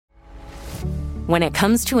When it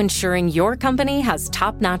comes to ensuring your company has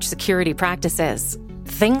top-notch security practices,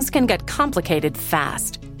 things can get complicated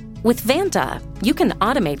fast. With Vanta, you can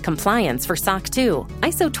automate compliance for SOC 2,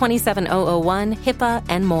 ISO 27001, HIPAA,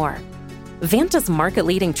 and more. Vanta's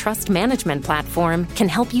market-leading trust management platform can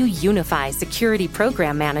help you unify security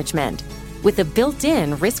program management with a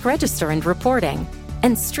built-in risk register and reporting,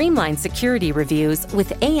 and streamline security reviews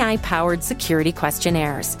with AI-powered security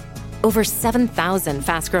questionnaires. Over 7,000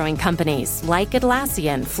 fast-growing companies like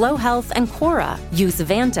Atlassian, Flow Health, and Quora use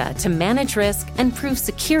Vanta to manage risk and prove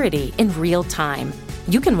security in real time.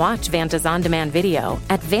 You can watch Vanta's on-demand video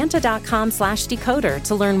at vanta.com/decoder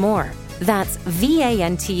to learn more. That's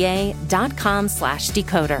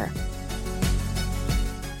vanta.com/decoder.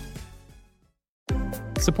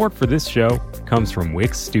 Support for this show comes from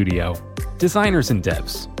Wix Studio. Designers and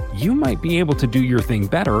devs, you might be able to do your thing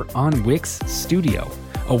better on Wix Studio,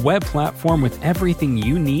 a web platform with everything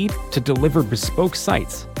you need to deliver bespoke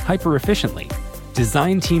sites hyper-efficiently.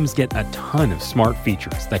 Design teams get a ton of smart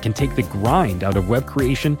features that can take the grind out of web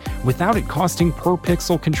creation without it costing per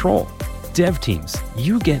pixel control. Dev teams,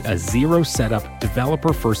 you get a zero setup,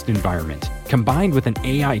 developer-first environment, combined with an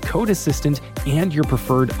AI code assistant and your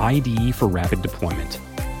preferred IDE for rapid deployment.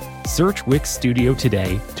 Search Wix Studio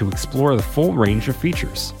today to explore the full range of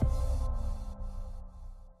features.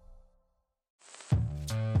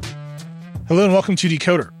 Hello and welcome to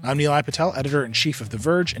Decoder. I'm Nilay Patel, editor-in-chief of The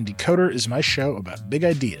Verge, and Decoder is my show about big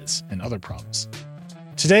ideas and other problems.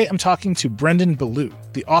 Today, I'm talking to Brendan Ballou,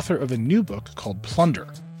 the author of a new book called Plunder,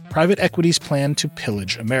 Private Equity's Plan to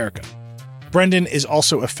Pillage America. Brendan is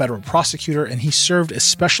also a federal prosecutor, and he served as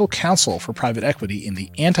special counsel for private equity in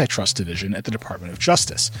the antitrust division at the Department of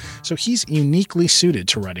Justice, so he's uniquely suited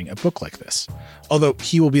to writing a book like this. Although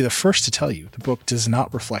he will be the first to tell you the book does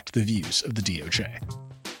not reflect the views of the DOJ.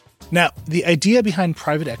 Now, the idea behind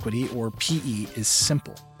private equity, or PE, is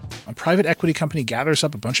simple. A private equity company gathers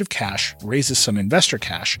up a bunch of cash, raises some investor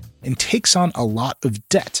cash, and takes on a lot of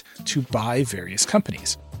debt to buy various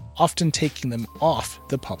companies, often taking them off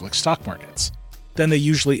the public stock markets. Then they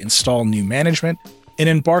usually install new management and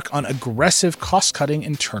embark on aggressive cost-cutting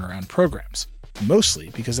and turnaround programs,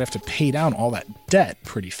 mostly because they have to pay down all that debt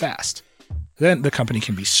pretty fast. Then the company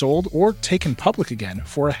can be sold or taken public again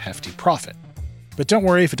for a hefty profit. But don't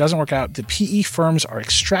worry if it doesn't work out, the PE firms are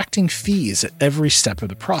extracting fees at every step of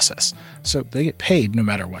the process, so they get paid no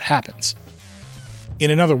matter what happens.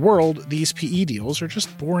 In another world, these PE deals are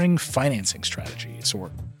just boring financing strategies,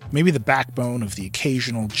 or maybe the backbone of the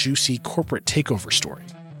occasional juicy corporate takeover story.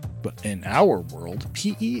 But in our world,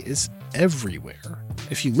 PE is everywhere.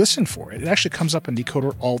 If you listen for it, it actually comes up in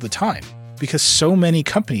Decoder all the time, because so many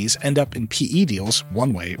companies end up in PE deals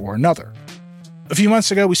one way or another. A few months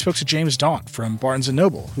ago, we spoke to James Daunt from Barnes &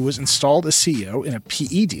 Noble, who was installed as CEO in a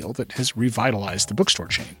PE deal that has revitalized the bookstore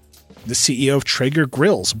chain. The CEO of Traeger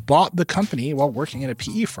Grills bought the company while working in a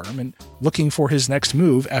PE firm and looking for his next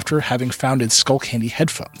move after having founded Skullcandy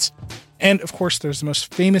Headphones. And of course, there's the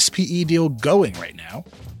most famous PE deal going right now.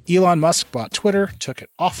 Elon Musk bought Twitter, took it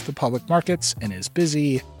off the public markets, and is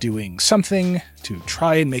busy doing something to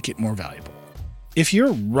try and make it more valuable. If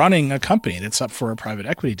you're running a company that's up for a private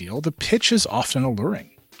equity deal, the pitch is often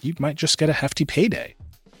alluring. You might just get a hefty payday.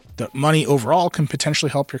 The money overall can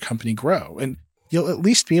potentially help your company grow, and you'll at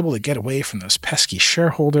least be able to get away from those pesky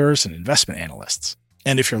shareholders and investment analysts.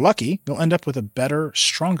 And if you're lucky, you'll end up with a better,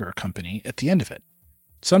 stronger company at the end of it.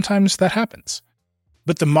 Sometimes that happens.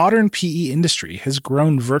 But the modern PE industry has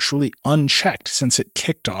grown virtually unchecked since it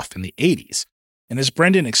kicked off in the 80s. And as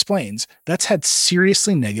Brendan explains, that's had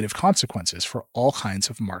seriously negative consequences for all kinds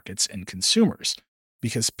of markets and consumers,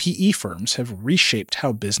 because PE firms have reshaped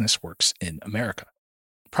how business works in America.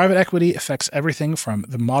 Private equity affects everything from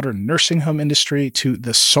the modern nursing home industry to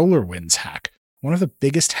the SolarWinds hack, one of the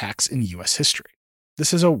biggest hacks in US history.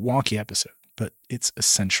 This is a wonky episode, but it's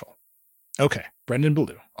essential. Okay, Brendan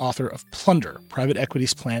Ballou, author of Plunder, Private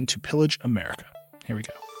Equity's Plan to Pillage America. Here we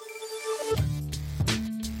go.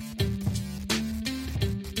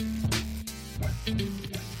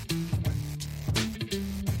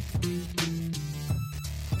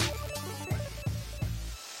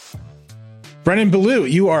 Brendan Ballou,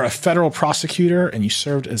 you are a federal prosecutor and you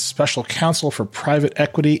served as special counsel for private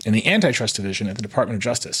equity in the antitrust division at the Department of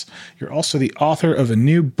Justice. You're also the author of a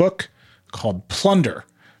new book called Plunder,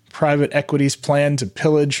 Private Equity's Plan to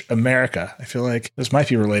Pillage America. I feel like those might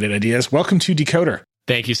be related ideas. Welcome to Decoder.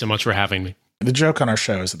 Thank you so much for having me. The joke on our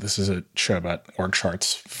show is that this is a show about org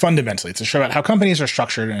charts. Fundamentally, it's a show about how companies are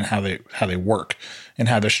structured and how they work, and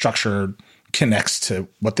how their structure connects to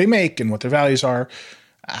what they make and what their values are.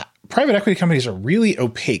 Private equity companies are really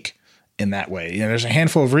opaque in that way. There's a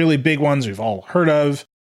handful of really big ones we've all heard of.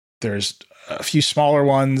 There's a few smaller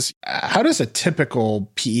ones. How does a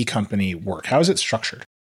typical PE company work? How is it structured?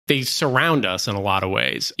 They surround us in a lot of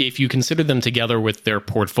ways. If you consider them together with their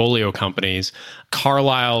portfolio companies,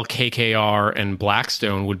 Carlyle, KKR, and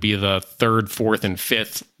Blackstone would be the third, fourth, and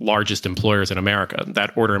fifth largest employers in America.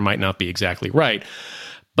 That order might not be exactly right,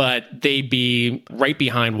 but they'd be right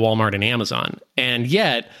behind Walmart and Amazon. And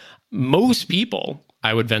yet, most people,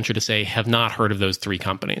 I would venture to say, have not heard of those three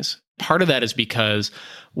companies. Part of that is because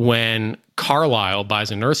when Carlyle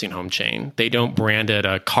buys a nursing home chain, they don't brand it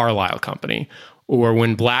a Carlyle company. Or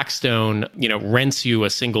when Blackstone, rents you a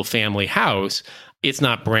single family house, it's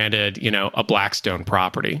not branded, a Blackstone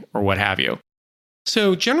property or what have you.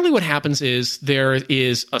 So generally what happens is there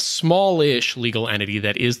is a smallish legal entity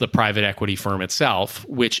that is the private equity firm itself,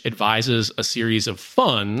 which advises a series of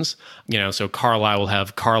funds. So Carlyle will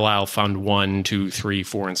have Carlyle Fund 1, 2, 3,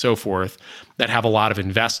 4, and so forth that have a lot of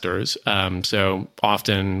investors. So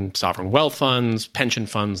often sovereign wealth funds, pension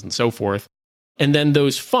funds, and so forth. And then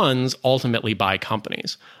those funds ultimately buy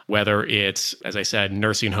companies, whether it's, as I said,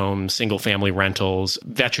 nursing homes, single-family rentals,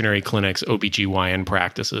 veterinary clinics, OBGYN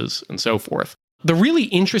practices, and so forth. The really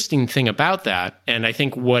interesting thing about that, and I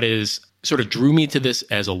think what is sort of drew me to this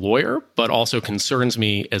as a lawyer, but also concerns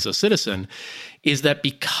me as a citizen, is that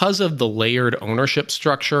because of the layered ownership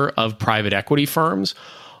structure of private equity firms,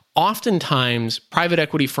 oftentimes private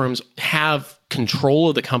equity firms have control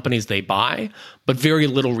of the companies they buy, but very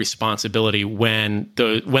little responsibility when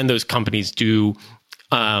those companies do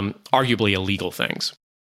arguably illegal things.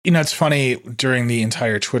 It's funny, during the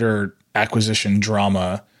entire Twitter acquisition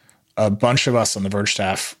drama, a bunch of us on the Verge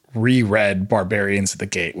staff reread Barbarians at the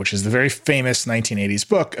Gate, which is the very famous 1980s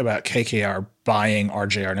book about KKR buying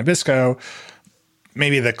RJR Nabisco,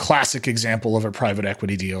 maybe the classic example of a private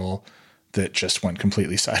equity deal that just went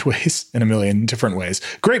completely sideways in a million different ways.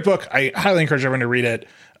 Great book. I highly encourage everyone to read it.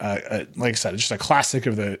 Like I said, it's just a classic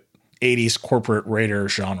of the 80s corporate raider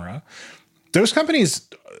genre. Those companies,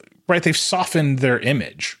 right, they've softened their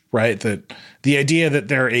image, right? The idea that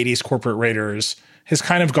they're 80s corporate raiders has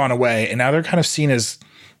kind of gone away, and now they're kind of seen as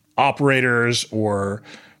operators or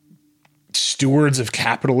stewards of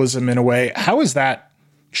capitalism in a way. How is that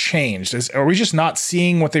changed? Are we just not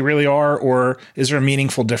seeing what they really are, or is there a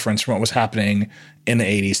meaningful difference from what was happening in the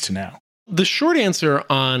 80s to now? The short answer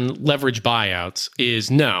on leverage buyouts is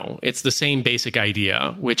no. It's the same basic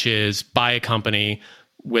idea, which is buy a company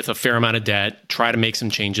with a fair amount of debt, try to make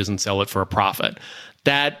some changes and sell it for a profit.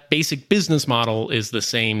 That basic business model is the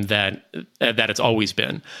same that it's always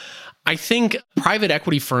been. I think private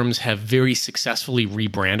equity firms have very successfully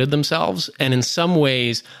rebranded themselves and in some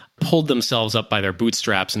ways pulled themselves up by their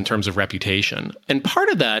bootstraps in terms of reputation. And part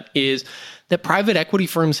of that is that private equity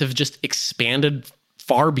firms have just expanded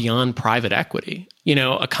far beyond private equity.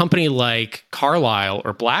 A company like Carlyle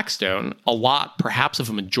or Blackstone, perhaps of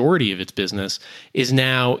a majority of its business is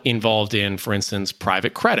now involved in, for instance,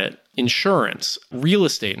 private credit, insurance, real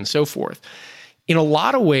estate, and so forth. In a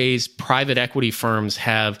lot of ways, private equity firms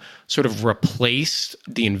have sort of replaced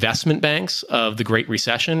the investment banks of the Great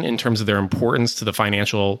Recession in terms of their importance to the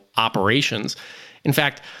financial operations. In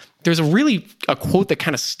fact, there's a quote that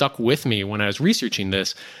kind of stuck with me when I was researching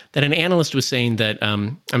this, that an analyst was saying that,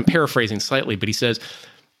 I'm paraphrasing slightly, but he says,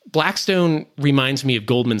 Blackstone reminds me of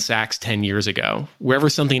Goldman Sachs 10 years ago. Wherever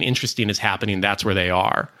something interesting is happening, that's where they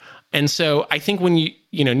are. And so I think when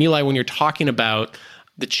Nilay, when you're talking about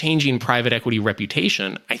the changing private equity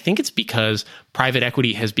reputation, I think it's because private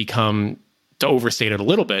equity has become, to overstate it a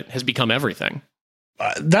little bit, has become everything.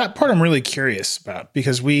 That part I'm really curious about,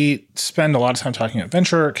 because we spend a lot of time talking about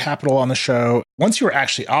venture capital on the show. Once you are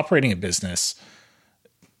actually operating a business,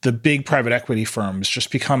 the big private equity firms just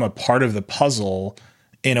become a part of the puzzle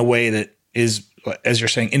in a way that is, as you're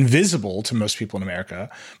saying, invisible to most people in America,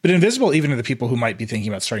 but invisible even to the people who might be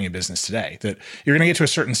thinking about starting a business today. That you're going to get to a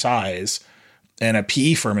certain size and a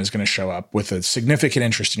PE firm is going to show up with a significant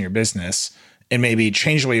interest in your business and maybe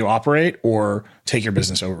change the way you operate or take your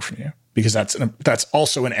business over from you, because that's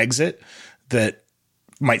also an exit that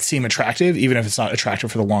might seem attractive, even if it's not attractive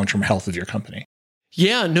for the long-term health of your company.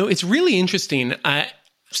 Yeah, no, it's really interesting.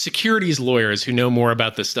 Securities lawyers who know more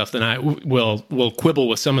about this stuff than I will quibble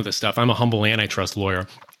with some of this stuff. I'm a humble antitrust lawyer.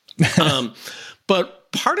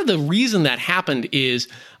 But part of the reason that happened is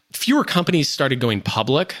fewer companies started going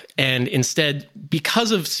public, and instead,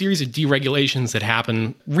 because of a series of deregulations that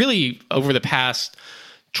happened really over the past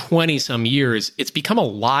 20-some years, it's become a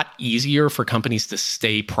lot easier for companies to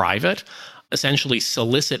stay private. essentially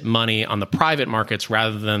solicit money on the private markets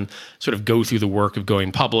rather than sort of go through the work of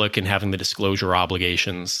going public and having the disclosure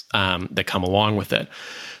obligations that come along with it.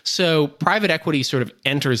 So private equity sort of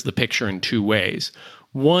enters the picture in two ways.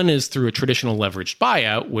 One is through a traditional leveraged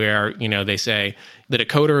buyout where, they say the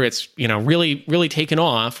decoder, it's, really, really taken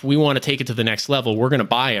off. We want to take it to the next level. We're going to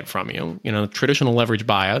buy it from you, traditional leveraged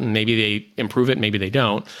buyout, and maybe they improve it, maybe they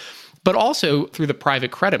don't. But also through the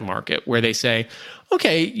private credit market where they say,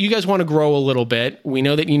 okay, you guys want to grow a little bit. We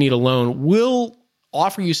know that you need a loan. We'll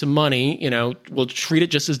offer you some money. We'll treat it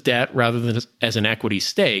just as debt rather than as an equity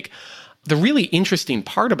stake. The really interesting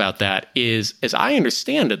part about that is, as I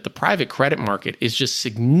understand it, the private credit market is just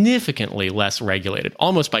significantly less regulated,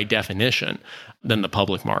 almost by definition, than the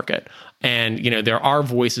public market. And, there are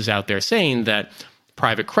voices out there saying that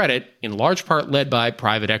private credit, in large part led by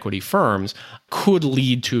private equity firms, could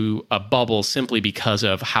lead to a bubble simply because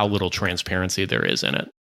of how little transparency there is in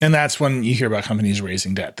it. And that's when you hear about companies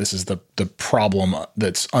raising debt. This is the problem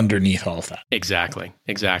that's underneath all of that. Exactly.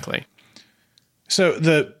 So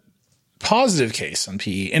the positive case on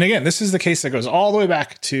PE, and again, this is the case that goes all the way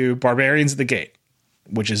back to Barbarians at the Gate,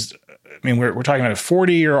 which is, we're talking about a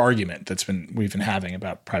 40-year argument we've been having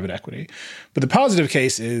about private equity. But the positive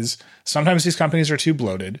case is sometimes these companies are too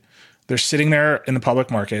bloated. They're sitting there in the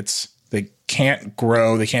public markets. They can't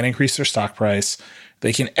grow. They can't increase their stock price.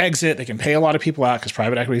 They can exit. They can pay a lot of people out because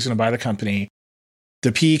private equity is going to buy the company.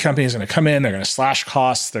 The PE company is going to come in. They're going to slash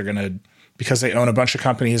costs. They're going to, because they own a bunch of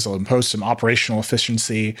companies, they'll impose some operational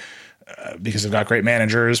efficiency. Because they've got great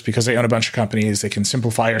managers, because they own a bunch of companies, they can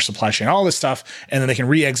simplify your supply chain, all this stuff, and then they can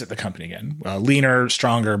re-exit the company again. Leaner,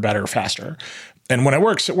 stronger, better, faster. And when it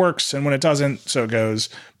works, and when it doesn't, so it goes.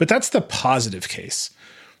 But that's the positive case.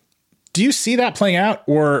 Do you see that playing out,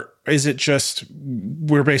 or is it just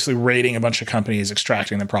we're basically raiding a bunch of companies,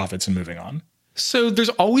 extracting the profits, and moving on? So there's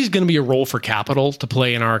always going to be a role for capital to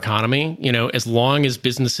play in our economy. As long as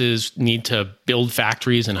businesses need to build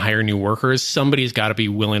factories and hire new workers, somebody's got to be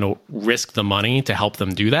willing to risk the money to help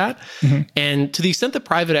them do that. Mm-hmm. And to the extent that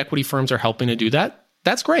private equity firms are helping to do that,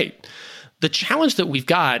 that's great. The challenge that we've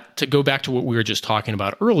got, to go back to what we were just talking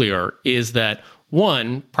about earlier, is that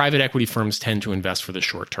one, private equity firms tend to invest for the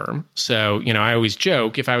short term. So, I always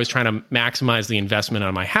joke, if I was trying to maximize the investment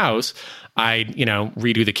on my house, I'd,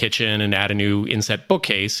 redo the kitchen and add a new inset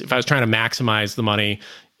bookcase. If I was trying to maximize the money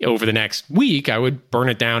over the next week, I would burn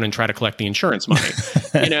it down and try to collect the insurance money.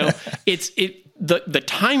 The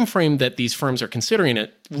time frame that these firms are considering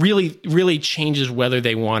it really changes whether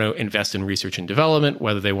they want to invest in research and development,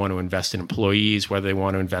 whether they want to invest in employees, whether they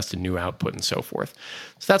want to invest in new output, and so forth.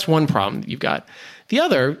 So that's one problem that you've got. The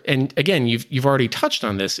other, and again, you've already touched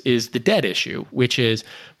on this, is the debt issue, which is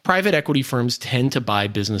private equity firms tend to buy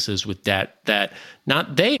businesses with debt that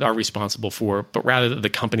not they are responsible for, but rather the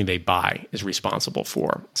company they buy is responsible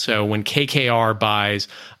for. So when KKR buys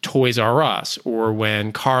Toys R Us, or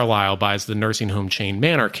when Carlyle buys the nursing home chain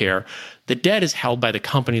Manor Care, the debt is held by the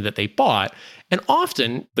company that they bought. And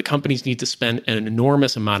often the companies need to spend an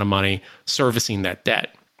enormous amount of money servicing that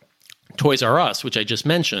debt. Toys R Us, which I just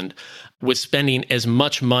mentioned, was spending as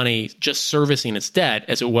much money just servicing its debt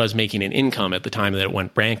as it was making an income at the time that it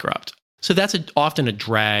went bankrupt. So that's often a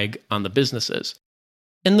drag on the businesses.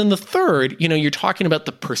 And then the third, you're talking about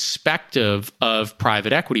the perspective of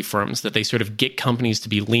private equity firms, that they sort of get companies to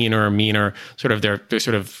be leaner, meaner, sort of they're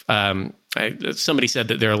sort of, somebody said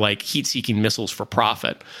that they're like heat-seeking missiles for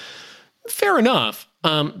profit. Fair enough.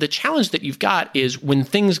 The challenge that you've got is when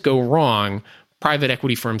things go wrong, private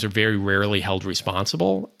equity firms are very rarely held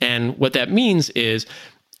responsible. And what that means is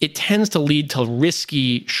it tends to lead to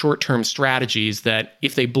risky short-term strategies that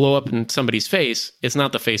if they blow up in somebody's face, it's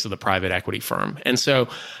not the face of the private equity firm. And so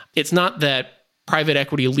it's not that private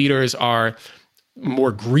equity leaders are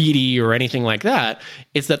more greedy or anything like that.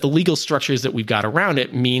 It's that the legal structures that we've got around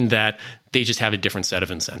it mean that they just have a different set of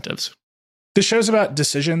incentives. This show's about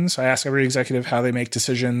decisions. I ask every executive how they make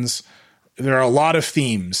decisions. There are a lot of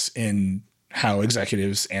themes in how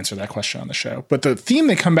executives answer that question on the show. But the theme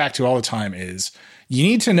they come back to all the time is you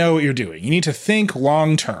need to know what you're doing. You need to think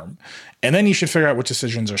long term. And then you should figure out what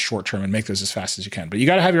decisions are short term and make those as fast as you can. But you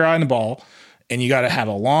got to have your eye on the ball, and you got to have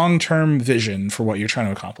a long-term vision for what you're trying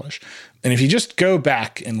to accomplish. And if you just go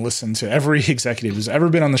back and listen to every executive who's ever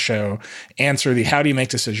been on the show answer the how do you make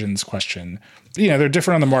decisions question, they're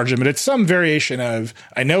different on the margin, but it's some variation of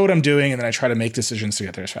I know what I'm doing and then I try to make decisions to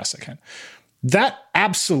get there as fast as I can. That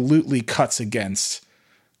absolutely cuts against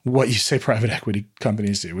what you say private equity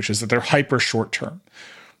companies do, which is that they're hyper short term.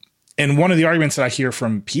 And one of the arguments that I hear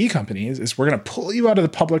from PE companies is we're going to pull you out of the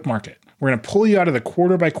public market. We're going to pull you out of the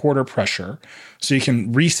quarter by quarter pressure so you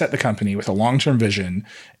can reset the company with a long-term vision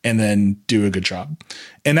and then do a good job.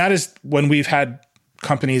 And that is when we've had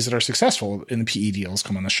companies that are successful in the PE deals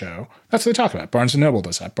come on the show. That's what they talk about. Barnes & Noble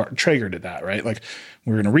does that. Traeger did that, right? Like,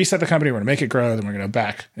 we're going to reset the company, we're going to make it grow, then we're going to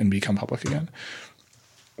back and become public again.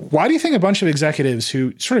 Why do you think a bunch of executives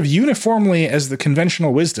who sort of uniformly, as the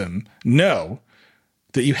conventional wisdom, know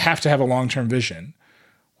that you have to have a long-term vision,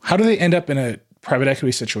 how do they end up in a private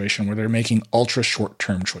equity situation where they're making ultra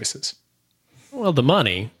short-term choices? Well, the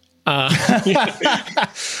money.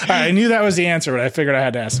 I knew that was the answer, but I figured I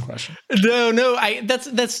had to ask the question. No,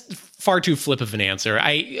 that's far too flip of an answer.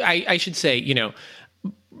 I should say,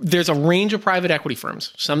 there's a range of private equity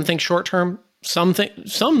firms. Some think short term, some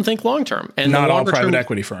think long term, and not all private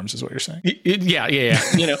equity firms is what you're saying. Yeah.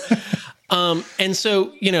 And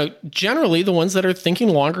so generally the ones that are thinking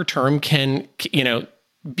longer term can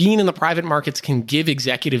being in the private markets can give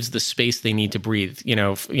executives the space they need to breathe,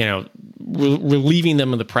 relieving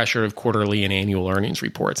them of the pressure of quarterly and annual earnings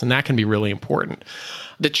reports. And that can be really important.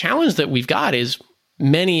 The challenge that we've got is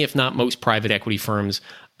many, if not most, private equity firms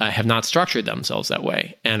have not structured themselves that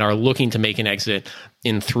way and are looking to make an exit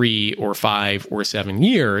in 3 or 5 or 7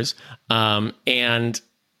 years. And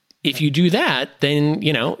if you do that, then,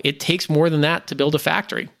 it takes more than that to build a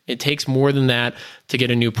factory. It takes more than that to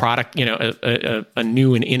get a new product, a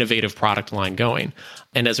new and innovative product line going.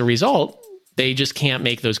 And as a result, they just can't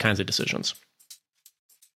make those kinds of decisions.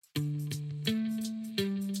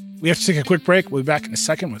 We have to take a quick break. We'll be back in a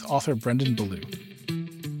second with author Brendan Ballou.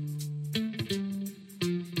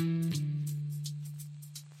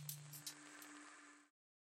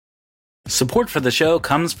 Support for the show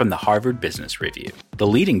comes from the Harvard Business Review, the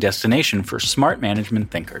leading destination for smart management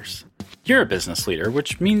thinkers. You're a business leader,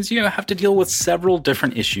 which means you have to deal with several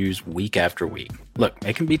different issues week after week. Look,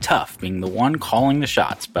 it can be tough being the one calling the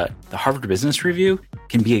shots, but the Harvard Business Review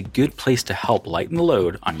can be a good place to help lighten the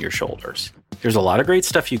load on your shoulders. There's a lot of great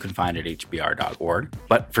stuff you can find at hbr.org,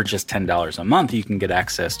 but for just $10 a month, you can get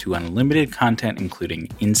access to unlimited content, including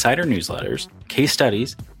insider newsletters, case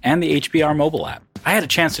studies, and the HBR mobile app. I had a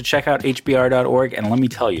chance to check out hbr.org, and let me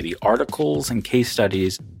tell you, the articles and case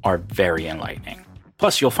studies are very enlightening.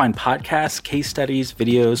 Plus, you'll find podcasts, case studies,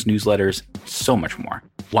 videos, newsletters, so much more.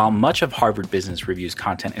 While much of Harvard Business Review's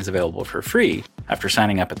content is available for free after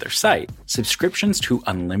signing up at their site, subscriptions to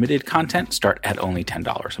unlimited content start at only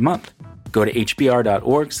 $10 a month. Go to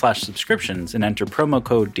hbr.org/subscriptions and enter promo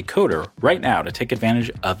code DECODER right now to take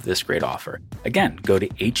advantage of this great offer. Again, go to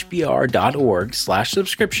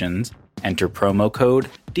hbr.org/subscriptions, enter promo code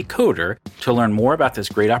DECODER to learn more about this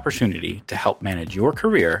great opportunity to help manage your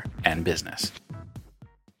career and business.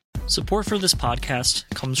 Support for this podcast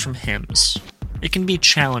comes from Hims. It can be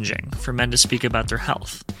challenging for men to speak about their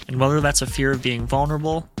health, and whether that's a fear of being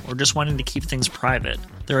vulnerable or just wanting to keep things private,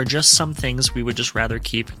 there are just some things we would just rather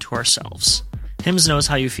keep to ourselves. Hims knows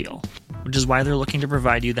how you feel, which is why they're looking to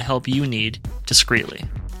provide you the help you need discreetly.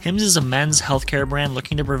 Hims is a men's healthcare brand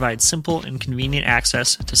looking to provide simple and convenient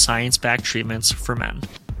access to science-backed treatments for men.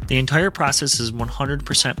 The entire process is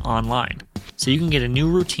 100% online, so you can get a new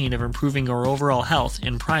routine of improving your overall health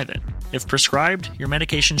in private. If prescribed, your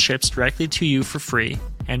medication ships directly to you for free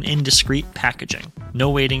and in discreet packaging. No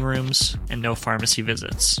waiting rooms and no pharmacy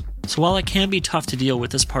visits. So while it can be tough to deal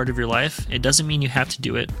with this part of your life, it doesn't mean you have to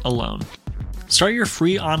do it alone. Start your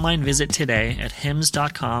free online visit today at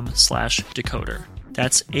hims.com/decoder.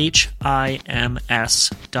 That's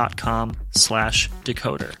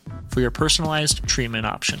HIMS.com/decoder for your personalized treatment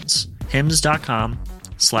options.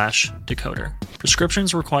 hims.com/decoder.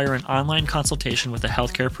 Prescriptions require an online consultation with a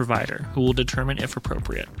healthcare provider who will determine if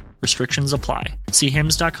appropriate. Restrictions apply. See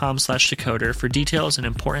hims.com/decoder for details and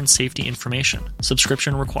important safety information.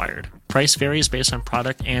 Subscription required. Price varies based on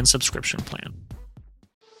product and subscription plan.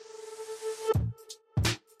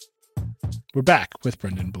 We're back with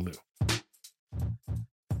Brendan Ballou.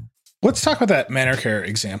 Let's talk about that Manor Care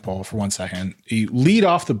example for 1 second. You lead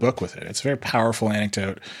off the book with it. It's a very powerful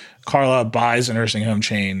anecdote. Carlyle buys a nursing home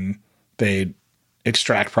chain. They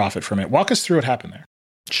extract profit from it. Walk us through what happened there.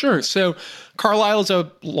 Sure. So Carlyle is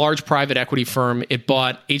a large private equity firm. It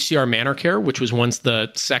bought HCR Manor Care, which was once the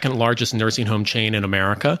second largest nursing home chain in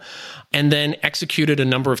America, and then executed a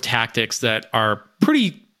number of tactics that are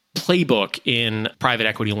pretty playbook in private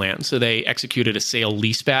equity land. So they executed a sale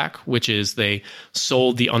leaseback, which is they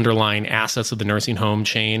sold the underlying assets of the nursing home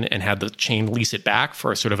chain and had the chain lease it back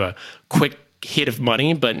for a sort of a quick hit of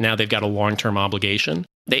money, but now they've got a long-term obligation.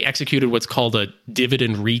 They executed what's called a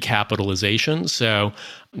dividend recapitalization. So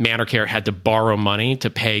ManorCare had to borrow money to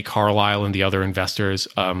pay Carlyle and the other investors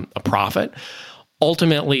a profit.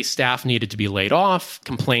 Ultimately, staff needed to be laid off.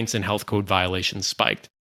 Complaints and health code violations spiked.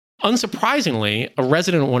 Unsurprisingly, a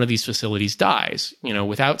resident at one of these facilities dies.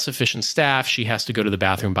 Without sufficient staff, she has to go to the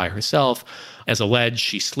bathroom by herself. As alleged,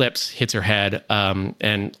 she slips, hits her head,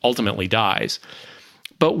 and ultimately dies.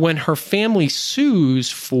 But when her family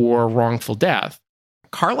sues for wrongful death,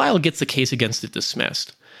 Carlisle gets the case against it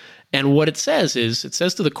dismissed. And what it says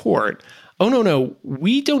to the court, oh, no,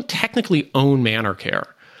 we don't technically own Manor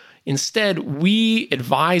Care. Instead, we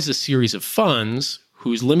advise a series of funds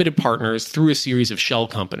whose limited partners, through a series of shell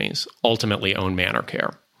companies, ultimately own Manor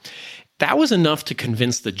Care. That was enough to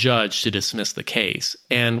convince the judge to dismiss the case.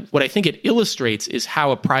 And what I think it illustrates is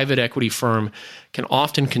how a private equity firm can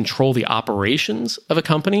often control the operations of a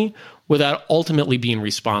company without ultimately being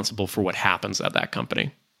responsible for what happens at that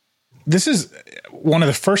company. This is one of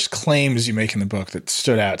the first claims you make in the book that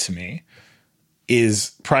stood out to me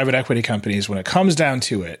is private equity companies, when it comes down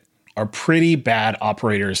to it, are pretty bad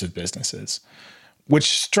operators of businesses,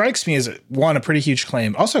 which strikes me as, one, a pretty huge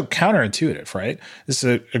claim. Also counterintuitive, right? This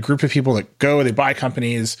is a group of people that go, they buy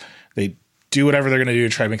companies, they do whatever they're going to do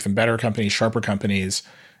to try to make them better companies, sharper companies.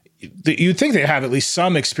 You'd think they have at least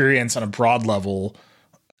some experience on a broad level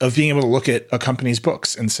of being able to look at a company's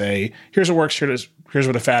books and say, here's what works, here's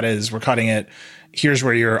what a fat is, we're cutting it, here's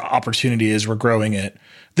where your opportunity is, we're growing it.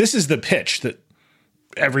 This is the pitch that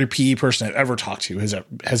every PE person I've ever talked to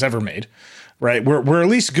has ever made, right? We're at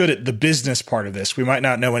least good at the business part of this. We might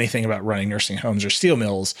not know anything about running nursing homes or steel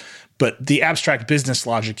mills, but the abstract business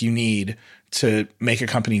logic you need to make a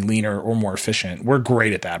company leaner or more efficient, we're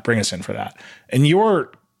great at that. Bring us in for that. And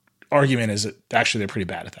your argument is that actually they're pretty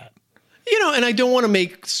bad at that. And I don't want to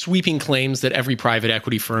make sweeping claims that every private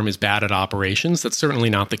equity firm is bad at operations. That's certainly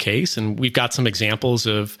not the case. And we've got some examples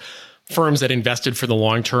of firms that invested for the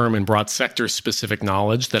long term and brought sector-specific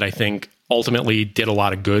knowledge that I think ultimately did a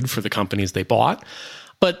lot of good for the companies they bought.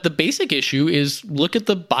 But the basic issue is look at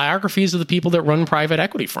the biographies of the people that run private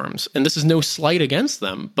equity firms. And this is no slight against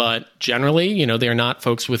them, but generally, they're not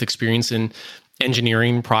folks with experience in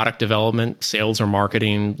engineering, product development, sales or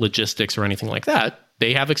marketing, logistics, or anything like that.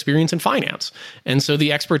 They have experience in finance. And so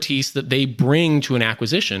the expertise that they bring to an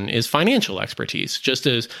acquisition is financial expertise, just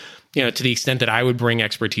as, to the extent that I would bring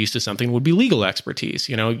expertise to something would be legal expertise.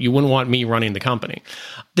 You wouldn't want me running the company.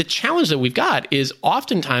 The challenge that we've got is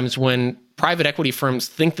oftentimes when private equity firms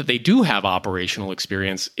think that they do have operational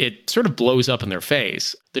experience, it sort of blows up in their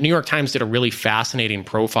face. The New York Times did a really fascinating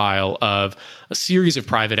profile of a series of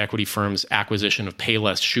private equity firms' acquisition of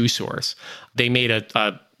Payless Shoe Source. They made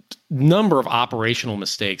a number of operational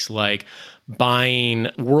mistakes, like buying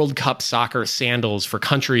World Cup soccer sandals for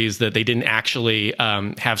countries that they didn't actually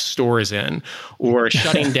have stores in, or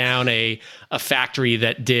shutting down a factory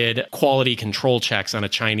that did quality control checks on a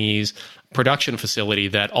Chinese production facility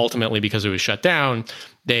that ultimately, because it was shut down,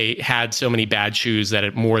 they had so many bad shoes that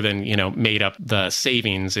it more than made up the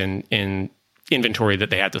savings in inventory that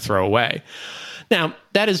they had to throw away. Now,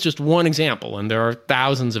 that is just one example, and there are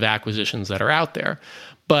thousands of acquisitions that are out there.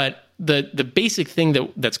 But the basic thing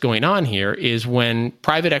that's going on here is when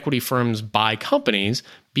private equity firms buy companies,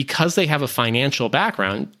 because they have a financial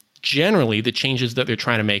background, generally the changes that they're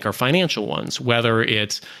trying to make are financial ones, whether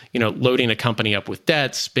it's loading a company up with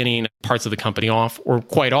debt, spinning parts of the company off, or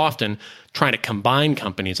quite often trying to combine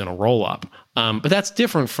companies in a roll-up. But that's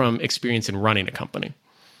different from experience in running a company.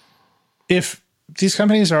 If these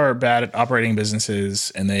companies are bad at operating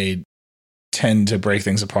businesses and they tend to break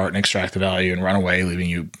things apart and extract the value and run away, leaving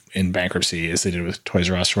you in bankruptcy, as they did with Toys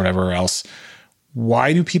R Us or whatever else,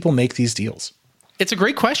 why do people make these deals? It's a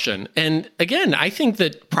great question. And again, I think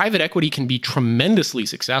that private equity can be tremendously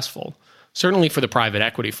successful, certainly for the private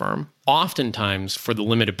equity firm, oftentimes for the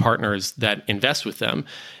limited partners that invest with them,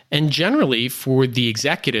 and generally for the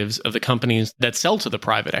executives of the companies that sell to the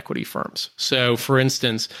private equity firms. So for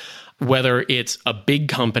instance, whether it's a big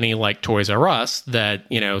company like Toys R Us that,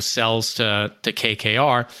 sells to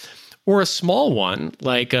KKR, or a small one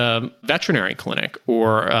like a veterinary clinic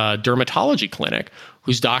or a dermatology clinic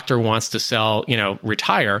whose doctor wants to sell,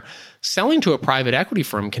 retire, selling to a private equity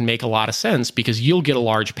firm can make a lot of sense because you'll get a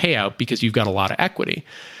large payout because you've got a lot of equity.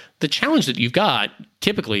 The challenge that you've got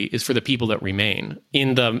typically is for the people that remain.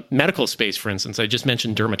 In the medical space, for instance, I just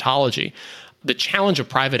mentioned dermatology. The challenge of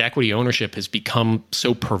private equity ownership has become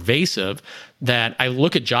so pervasive that I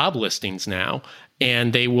look at job listings now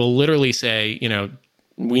and they will literally say,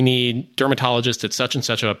 we need dermatologists at such and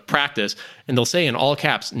such a practice. And they'll say in all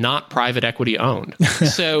caps, not private equity owned.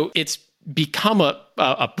 So it's become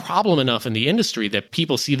a problem enough in the industry that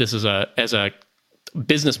people see this as a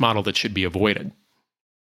business model that should be avoided.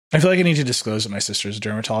 I feel like I need to disclose that my sister's a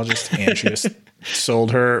dermatologist and she just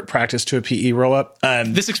sold her practice to a PE roll-up.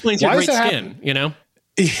 This explains your great skin, you know?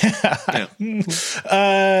 Yeah.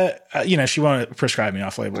 She won't prescribe me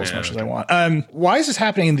off-label as much as I want. Why is this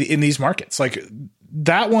happening in these markets? Like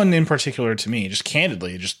that one in particular to me, just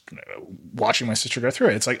candidly, just watching my sister go through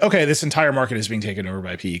it, it's like, okay, this entire market is being taken over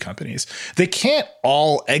by PE companies. They can't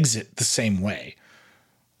all exit the same way.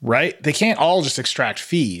 Right? They can't all just extract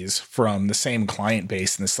fees from the same client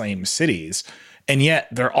base in the same cities. And yet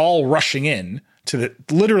they're all rushing in to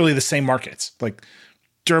literally the same markets. Like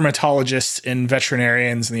dermatologists and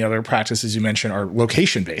veterinarians and the other practices you mentioned are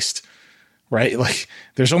location based, right? Like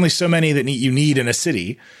there's only so many that you need in a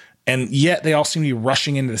city. And yet they all seem to be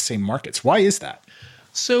rushing into the same markets. Why is that?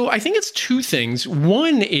 So I think it's two things.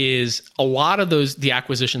 One is a lot of the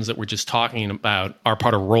acquisitions that we're just talking about are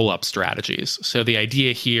part of roll-up strategies. So the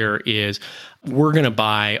idea here is we're going to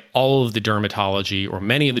buy all of the dermatology or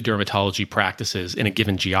many of the dermatology practices in a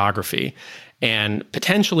given geography. And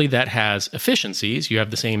potentially that has efficiencies. You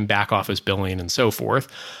have the same back office billing and so forth.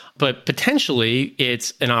 But potentially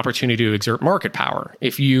it's an opportunity to exert market power.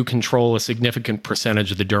 If you control a significant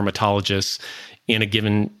percentage of the dermatologists in a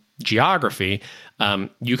given geography,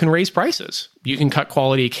 you can raise prices. You can cut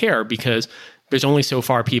quality of care because there's only so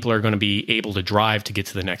far people are going to be able to drive to get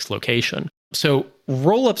to the next location. So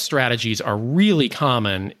roll-up strategies are really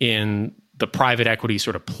common in the private equity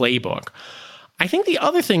sort of playbook. I think the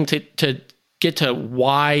other thing to get to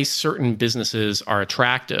why certain businesses are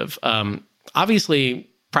attractive, obviously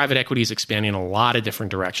private equity is expanding in a lot of different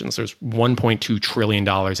directions. There's $1.2 trillion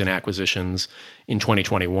in acquisitions in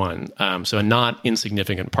 2021, so a not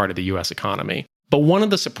insignificant part of the U.S. economy. But one of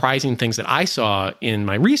the surprising things that I saw in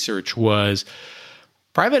my research was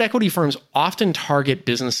private equity firms often target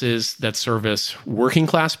businesses that service working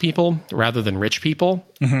class people rather than rich people,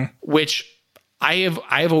 which I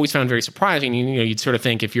have always found very surprising. You'd sort of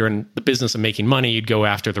think if you're in the business of making money, you'd go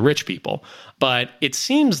after the rich people. But it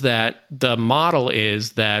seems that the model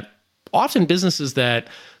is that often businesses that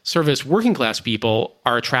service working class people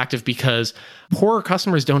are attractive because poorer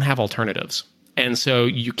customers don't have alternatives. And so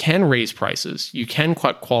you can raise prices, you can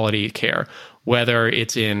cut quality care, whether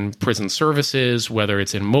it's in prison services, whether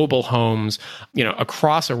it's in mobile homes,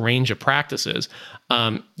 across a range of practices.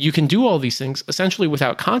 You can do all these things essentially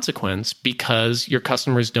without consequence because your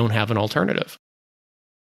customers don't have an alternative.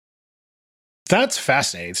 That's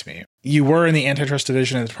fascinating to me. You were in the antitrust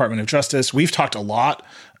division of the Department of Justice. We've talked a lot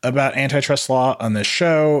about antitrust law on this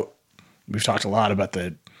show. We've talked a lot about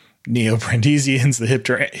the neo-Brandeisians, the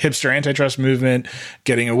hipster antitrust movement,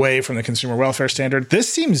 getting away from the consumer welfare standard.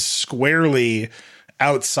 This seems squarely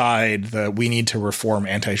outside the we need to reform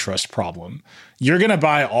antitrust problem. You're going to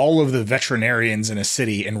buy all of the veterinarians in a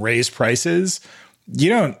city and raise prices. You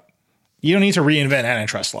don't need to reinvent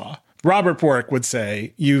antitrust law. Robert Bork would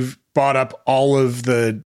say you've bought up all of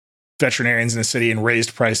the veterinarians in a city and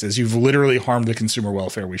raised prices. You've literally harmed the consumer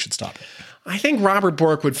welfare. We should stop it. I think Robert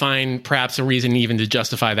Bork would find perhaps a reason even to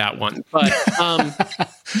justify that one. But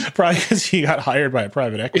probably because he got hired by a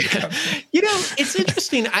private equity company. It's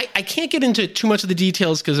interesting. I can't get into too much of the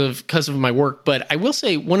details because of my work, but I will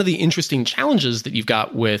say one of the interesting challenges that you've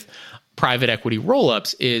got with private equity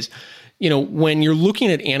roll-ups is, when you're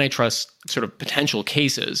looking at antitrust sort of potential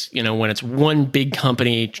cases, when it's one big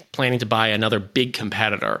company planning to buy another big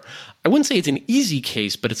competitor, I wouldn't say it's an easy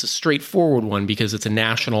case, but it's a straightforward one because it's a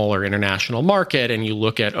national or international market. And you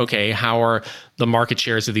look at, okay, how are the market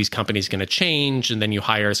shares of these companies going to change? And then you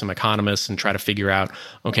hire some economists and try to figure out,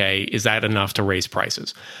 okay, is that enough to raise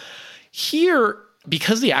prices? Here,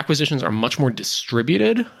 because the acquisitions are much more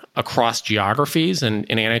distributed across geographies, and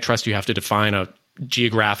in antitrust, you have to define a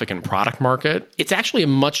geographic and product market, it's actually a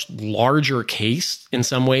much larger case in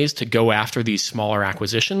some ways to go after these smaller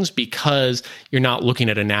acquisitions because you're not looking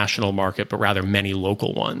at a national market, but rather many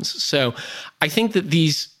local ones. So I think that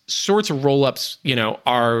these sorts of roll-ups,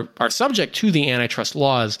 are subject to the antitrust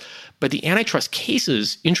laws, but the antitrust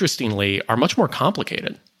cases, interestingly, are much more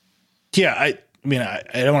complicated. Yeah, I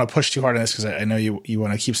don't want to push too hard on this because I know you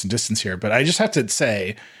want to keep some distance here, but I just have to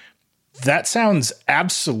say, that sounds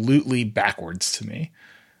absolutely backwards to me,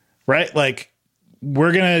 right? Like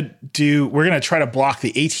we're going to try to block the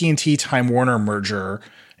AT&T Time Warner merger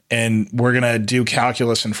and we're going to do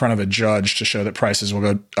calculus in front of a judge to show that prices will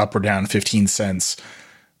go up or down 15 cents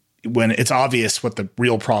when it's obvious what the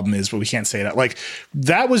real problem is, but we can't say that. Like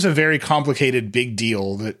that was a very complicated big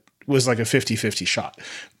deal that was like a 50-50 shot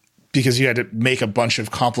because you had to make a bunch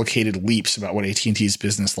of complicated leaps about what AT&T's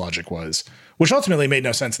business logic was, which ultimately made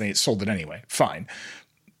no sense and they sold it anyway. Fine.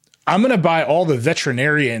 I'm going to buy all the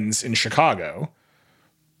veterinarians in Chicago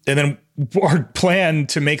And then our plan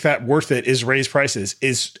to make that worth it is raise prices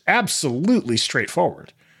is absolutely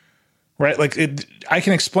straightforward, right? Like I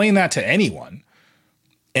can explain that to anyone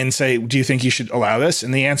and say, do you think you should allow this?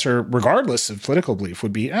 And the answer, regardless of political belief,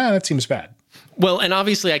 would be, that seems bad. Well, and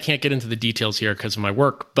obviously I can't get into the details here because of my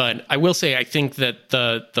work, but I will say I think that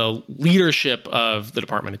the leadership of the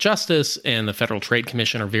Department of Justice and the Federal Trade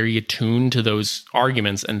Commission are very attuned to those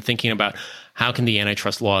arguments and thinking about how can the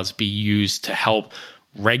antitrust laws be used to help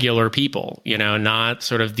regular people, not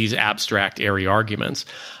sort of these abstract, airy arguments.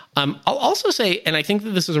 I'll also say, and I think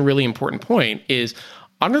that this is a really important point, is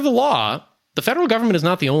under the law, the federal government is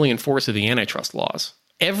not the only enforcer of the antitrust laws.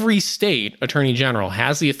 Every state attorney general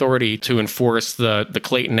has the authority to enforce the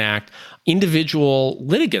Clayton Act. Individual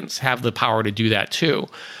litigants have the power to do that too.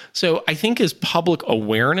 So I think as public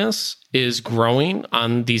awareness is growing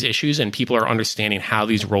on these issues and people are understanding how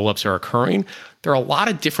these roll-ups are occurring, there are a lot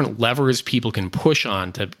of different levers people can push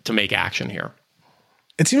on to make action here.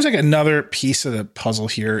 It seems like another piece of the puzzle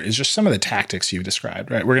here is just some of the tactics you've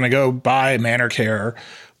described, right? We're going to go buy Manor Care.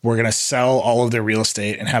 We're going to sell all of their real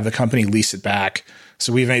estate and have the company lease it back.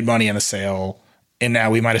 So we've made money on the sale, and now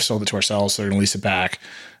we might have sold it to ourselves, so they're going to lease it back.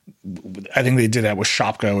 I think they did that with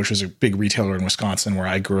Shopko, which was a big retailer in Wisconsin where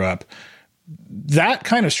I grew up. That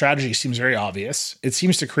kind of strategy seems very obvious. It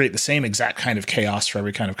seems to create the same exact kind of chaos for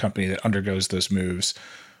every kind of company that undergoes those moves.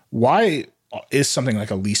 Why is something like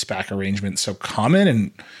a leaseback arrangement so common,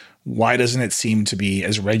 and why doesn't it seem to be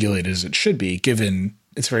as regulated as it should be, given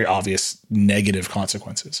its very obvious negative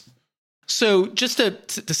consequences? So just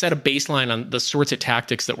to set a baseline on the sorts of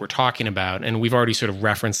tactics that we're talking about, and we've already sort of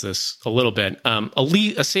referenced this a little bit,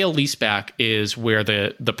 a sale leaseback is where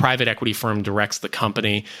the private equity firm directs the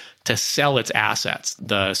company to sell its assets,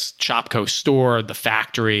 the Shopko store, the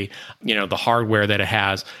factory, the hardware that it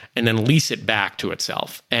has, and then lease it back to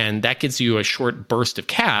itself. And that gives you a short burst of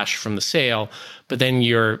cash from the sale, but then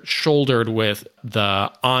you're shouldered with the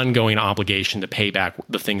ongoing obligation to pay back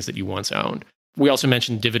the things that you once owned. We also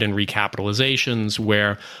mentioned dividend recapitalizations,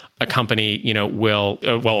 where a company,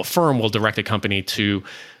 a firm will direct a company to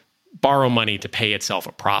borrow money to pay itself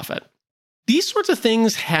a profit. These sorts of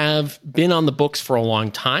things have been on the books for a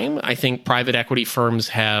long time. I think private equity firms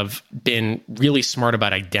have been really smart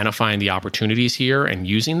about identifying the opportunities here and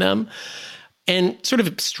using them. And sort of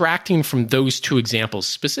abstracting from those two examples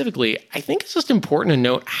specifically, I think it's just important to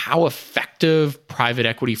note how effective private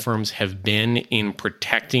equity firms have been in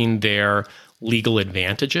protecting their legal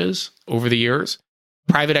advantages over the years.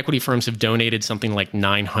 Private equity firms have donated something like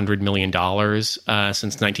 $900 million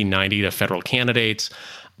since 1990 to federal candidates.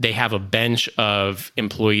 They have a bench of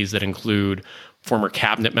employees that include former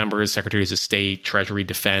cabinet members, secretaries of state, Treasury,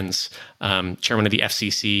 Defense, chairman of the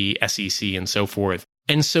FCC, SEC, and so forth.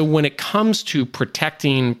 And so when it comes to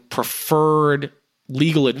protecting preferred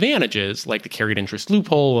legal advantages like the carried interest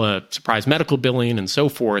loophole, surprise medical billing, and so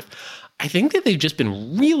forth, I think that they've just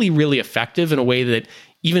been really, really effective in a way that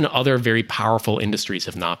even other very powerful industries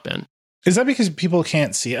have not been. Is that because people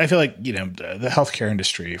can't see? I feel like, the healthcare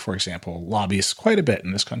industry, for example, lobbies quite a bit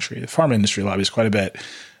in this country. The pharma industry lobbies quite a bit,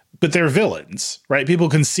 but they're villains, right? People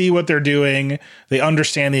can see what they're doing. They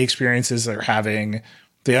understand the experiences they're having.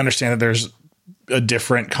 They understand that there's a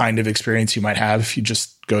different kind of experience you might have if you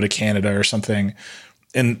just go to Canada or something,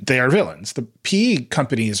 and they are villains. The PE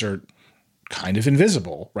companies are kind of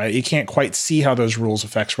invisible, right? You can't quite see how those rules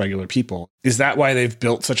affects regular people. Is that why they've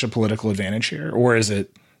built such a political advantage here? Or is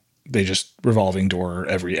it they just revolving door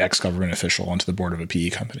every ex-government official onto the board of a PE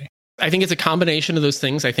company? I think it's a combination of those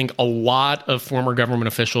things. I think a lot of former government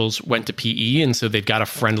officials went to PE, and so they've got a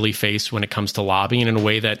friendly face when it comes to lobbying in a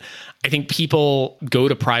way that I think people go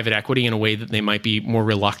to private equity in a way that they might be more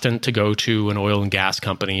reluctant to go to an oil and gas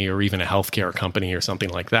company or even a healthcare company or something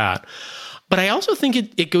like that. But I also think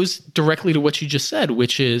it goes directly to what you just said,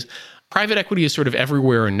 which is private equity is sort of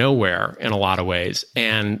everywhere and nowhere in a lot of ways.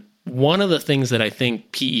 And one of the things that I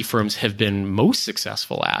think PE firms have been most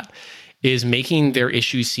successful at is making their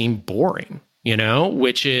issues seem boring,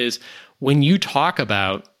 which is when you talk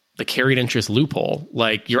about the carried interest loophole,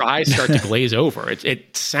 like your eyes start to glaze over.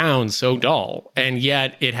 It sounds so dull, and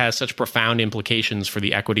yet it has such profound implications for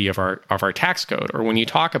the equity of our tax code. Or when you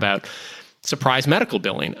talk about surprise medical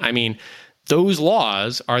billing, I mean, those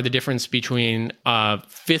laws are the difference between a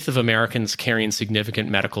fifth of Americans carrying significant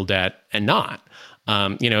medical debt and not.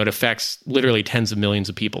 It affects literally tens of millions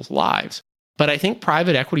of people's lives. But I think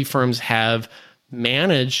private equity firms have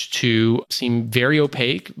managed to seem very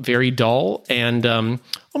opaque, very dull, and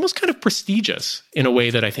almost kind of prestigious in a way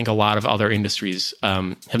that I think a lot of other industries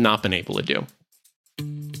have not been able to do.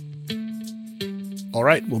 All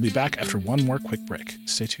right, we'll be back after one more quick break.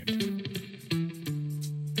 Stay tuned.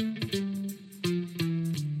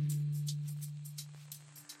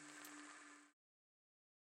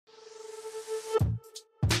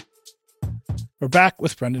 back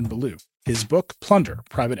with Brendan Ballou. His book, Plunder,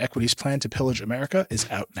 Private Equity's Plan to Pillage America, is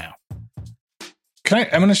out now. I'm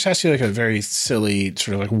going to just ask you like a very silly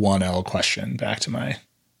sort of like 1L question back to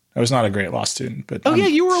I was not a great law student, but yeah,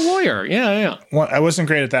 you were a lawyer. Yeah. Well, I wasn't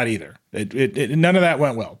great at that either. None of that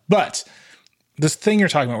went well. But this thing you're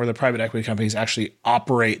talking about where the private equity companies actually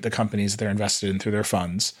operate the companies that they're invested in through their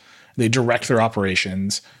funds, they direct their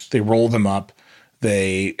operations, they roll them up,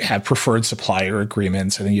 they have preferred supplier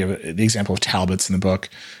agreements. I think you have the example of Talbot's in the book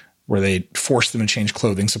where they force them to change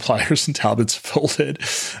clothing suppliers and Talbot's folded.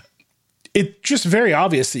 It's just very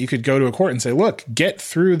obvious that you could go to a court and say, look, get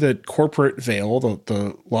through the corporate veil.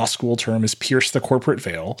 The law school term is pierce the corporate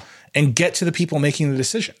veil and get to the people making the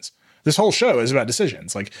decisions. This whole show is about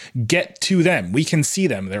decisions. Like, get to them. We can see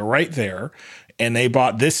them. They're right there. And they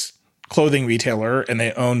bought this clothing retailer and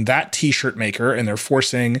they own that t-shirt maker and they're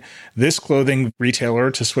forcing this clothing retailer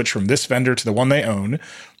to switch from this vendor to the one they own.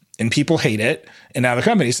 And people hate it. And now the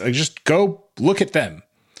companies, like, just go look at them.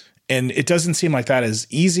 And it doesn't seem like that is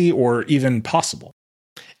easy or even possible.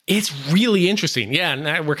 It's really interesting. Yeah,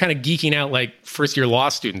 and we're kind of geeking out like first-year law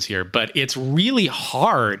students here, but it's really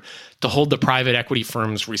hard to hold the private equity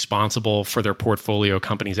firms responsible for their portfolio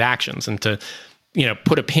companies' actions. And to,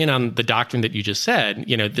 put a pin on the doctrine that you just said,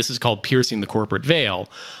 this is called piercing the corporate veil.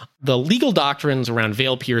 The legal doctrines around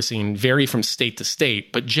veil piercing vary from state to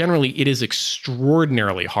state, but generally it is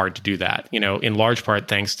extraordinarily hard to do that, in large part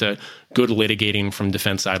thanks to good litigating from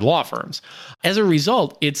defense side law firms. As a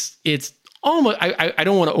result, it's almost, I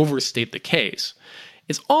don't want to overstate the case.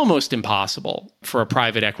 It's almost impossible for a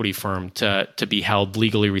private equity firm to be held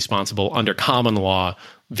legally responsible under common law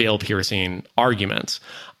veil piercing arguments.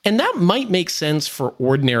 And that might make sense for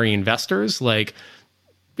ordinary investors. Like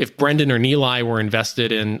if Brendan or Nilay were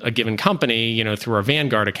invested in a given company, through our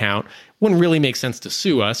Vanguard account, it wouldn't really make sense to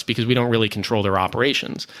sue us because we don't really control their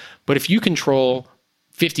operations. But if you control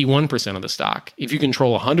 51% of the stock, if you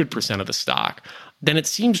control 100% of the stock, then it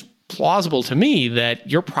seems plausible to me that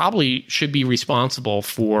you're probably should be responsible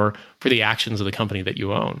for the actions of the company that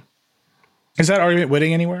you own. Is that argument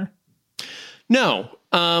winning anywhere? No.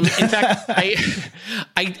 In fact,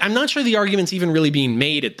 I'm not sure the argument's even really being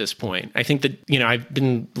made at this point. I think that, I've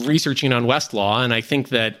been researching on Westlaw, and I think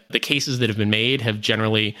that the cases that have been made have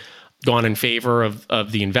generally gone in favor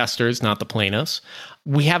of the investors, not the plaintiffs.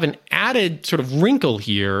 We have an added sort of wrinkle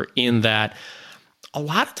here in that a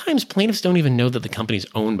lot of times plaintiffs don't even know that the company's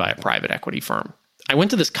owned by a private equity firm. I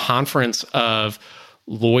went to this conference of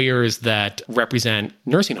lawyers that represent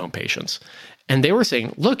nursing home patients, and they were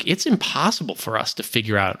saying, look, it's impossible for us to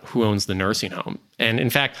figure out who owns the nursing home. And in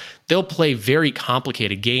fact, they'll play very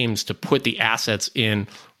complicated games to put the assets in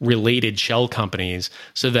related shell companies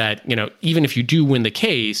so that, even if you do win the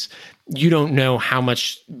case, you don't know how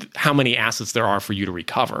many assets there are for you to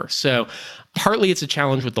recover. So partly it's a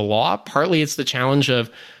challenge with the law, partly it's the challenge of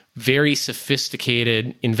very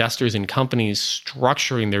sophisticated investors in companies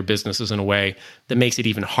structuring their businesses in a way that makes it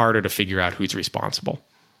even harder to figure out who's responsible.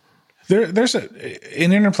 There's an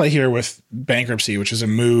interplay here with bankruptcy, which is a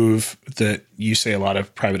move that you say a lot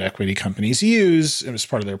of private equity companies use as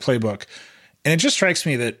part of their playbook. And it just strikes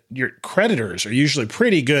me that your creditors are usually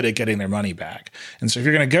pretty good at getting their money back. And so if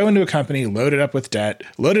you're going to go into a company, load it up with debt,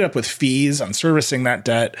 load it up with fees on servicing that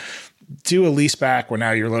debt, do a lease back where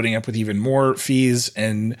now you're loading up with even more fees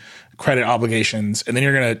and credit obligations, and then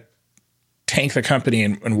you're going to tank the company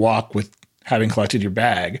and walk with having collected your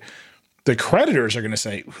bag, the creditors are going to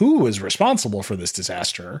say, who was responsible for this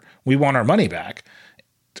disaster? We want our money back.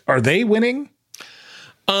 Are they winning?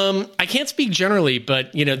 I can't speak generally,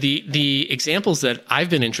 but the examples that I've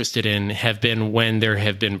been interested in have been when there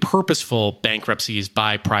have been purposeful bankruptcies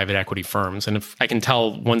by private equity firms. And if I can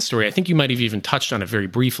tell one story, I think you might have even touched on it very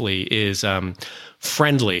briefly, is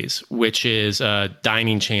Friendly's, which is a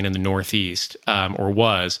dining chain in the Northeast, or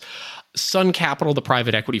was. Sun Capital, the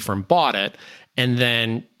private equity firm, bought it and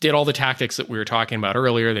then did all the tactics that we were talking about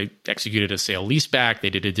earlier. They executed a sale leaseback, they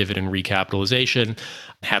did a dividend recapitalization,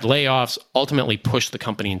 had layoffs, ultimately pushed the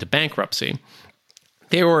company into bankruptcy.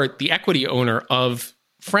 They were the equity owner of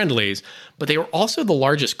Friendly's, but they were also the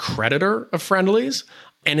largest creditor of Friendly's.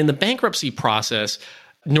 And in the bankruptcy process,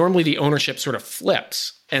 normally the ownership sort of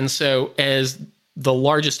flips. And so as the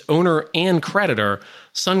largest owner and creditor,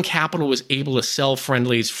 Sun Capital was able to sell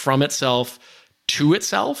Friendly's from itself to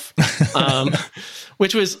itself,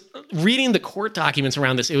 which was, reading the court documents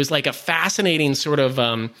around this, it was like a fascinating sort of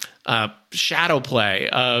shadow play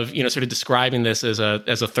of, sort of describing this as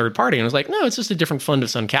a third party. And I was like, no, it's just a different fund of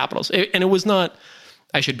Sun Capital's. And it was not,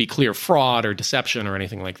 I should be clear, fraud or deception or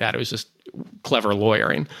anything like that. It was just clever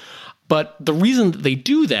lawyering. But the reason that they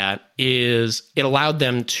do that is it allowed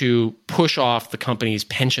them to push off the company's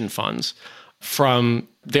pension funds from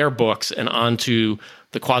their books and onto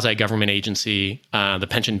the quasi-government agency, the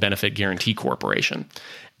Pension Benefit Guaranty Corporation.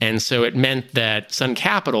 And so it meant that Sun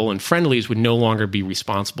Capital and Friendly's would no longer be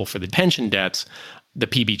responsible for the pension debts, the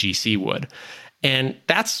PBGC would. And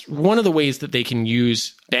that's one of the ways that they can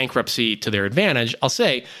use bankruptcy to their advantage. I'll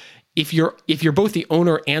say, if you're both the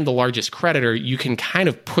owner and the largest creditor, you can kind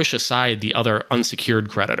of push aside the other unsecured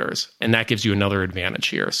creditors, and that gives you another advantage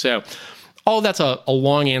here. So all that's a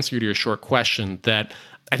long answer to your short question that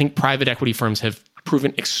I think private equity firms have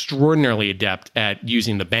proven extraordinarily adept at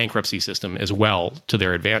using the bankruptcy system as well to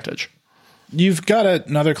their advantage. You've got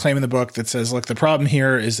another claim in the book that says, look, the problem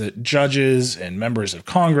here is that judges and members of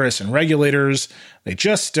Congress and regulators, they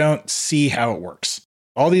just don't see how it works.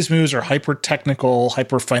 All these moves are hyper-technical,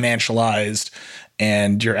 hyper-financialized,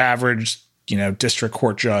 and your average, district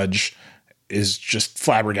court judge is just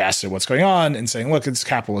flabbergasted at what's going on and saying, look, it's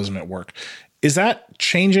capitalism at work. Is that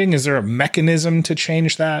changing? Is there a mechanism to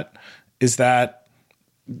change that? Is that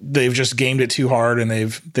they've just gamed it too hard and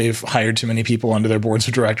they've hired too many people onto their boards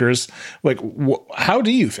of directors? Like, how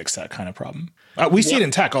do you fix that kind of problem? We see it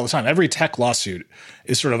in tech all the time. Every tech lawsuit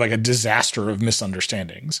is sort of like a disaster of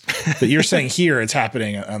misunderstandings. But you're saying here it's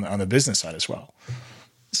happening on the business side as well.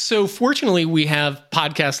 So fortunately, we have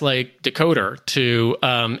podcasts like Decoder to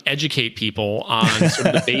educate people on sort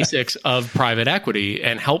of the basics of private equity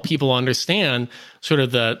and help people understand sort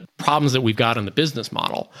of the problems that we've got in the business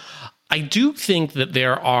model. I do think that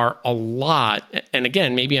there are a lot, and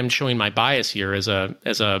again, maybe I'm showing my bias here as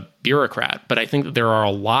a bureaucrat, but I think that there are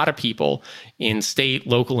a lot of people in state,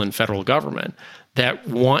 local, and federal government that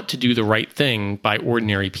want to do the right thing by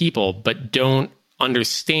ordinary people, but don't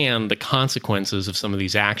understand the consequences of some of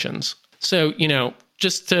these actions. So,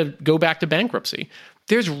 just to go back to bankruptcy,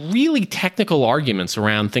 there's really technical arguments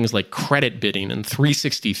around things like credit bidding and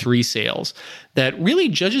 363 sales that really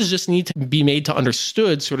judges just need to be made to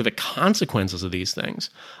understood sort of the consequences of these things.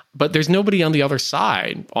 But there's nobody on the other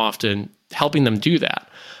side often helping them do that.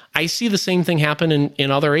 I see the same thing happen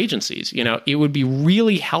in other agencies. It would be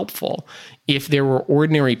really helpful if there were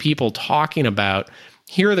ordinary people talking about,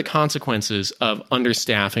 here are the consequences of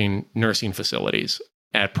understaffing nursing facilities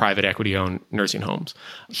at private equity-owned nursing homes.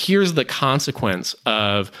 Here's the consequence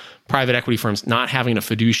of private equity firms not having a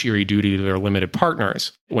fiduciary duty to their limited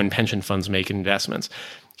partners when pension funds make investments.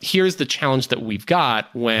 Here's the challenge that we've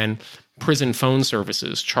got when prison phone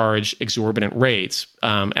services charge exorbitant rates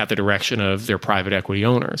at the direction of their private equity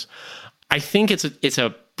owners. I think it's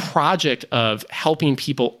a project of helping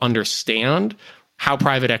people understand how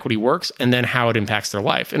private equity works and then how it impacts their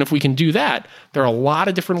life. And if we can do that, there are a lot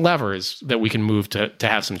of different levers that we can move to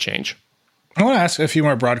have some change. I want to ask a few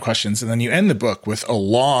more broad questions, and then you end the book with a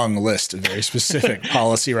long list of very specific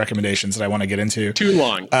policy recommendations that I want to get into. Too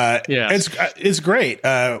long. Yeah, it's great.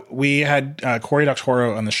 We had Cory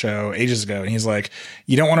Doctorow on the show ages ago, and he's like,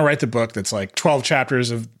 you don't want to write the book that's like 12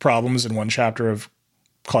 chapters of problems and one chapter of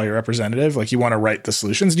call your representative. Like, you want to write the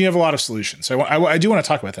solutions, and you have a lot of solutions. So I do want to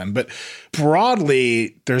talk about them. But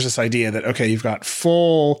broadly, there's this idea that, okay, you've got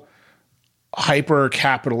full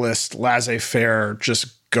hyper-capitalist, laissez-faire,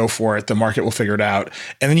 just go for it, the market will figure it out.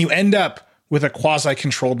 And then you end up with a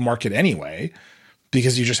quasi-controlled market anyway,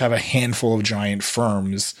 because you just have a handful of giant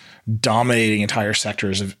firms dominating entire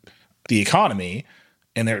sectors of the economy.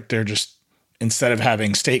 And they're just, instead of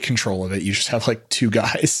having state control of it, you just have like two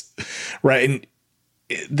guys, right? And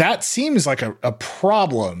that seems like a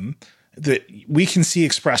problem that we can see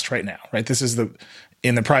expressed right now, right? This is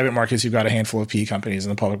in the private markets, you've got a handful of PE companies. In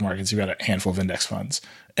the public markets, you've got a handful of index funds,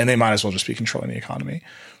 and they might as well just be controlling the economy.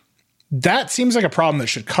 That seems like a problem that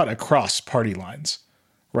should cut across party lines,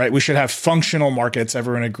 right? We should have functional markets.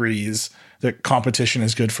 Everyone agrees that competition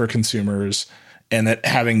is good for consumers and that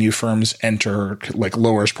having new firms enter like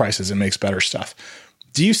lowers prices and makes better stuff.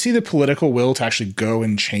 Do you see the political will to actually go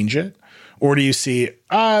and change it? Or do you see,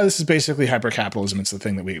 this is basically hypercapitalism. It's the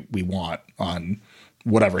thing that we want on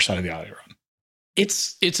whatever side of the aisle you're on?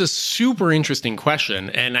 It's a super interesting question.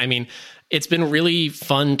 And I mean, it's been really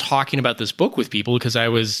fun talking about this book with people because I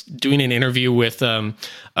was doing an interview with a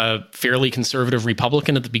fairly conservative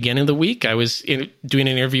Republican at the beginning of the week. I was doing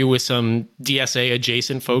an interview with some DSA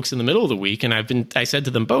adjacent folks in the middle of the week. And I said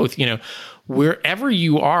to them both, wherever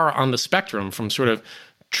you are on the spectrum from sort of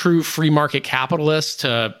true free market capitalist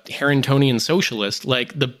to Harringtonian socialist,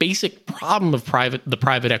 like the basic problem of the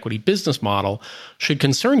private equity business model should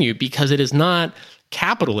concern you because it is not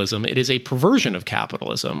capitalism. It is a perversion of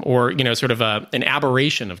capitalism or, sort of an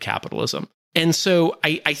aberration of capitalism. And so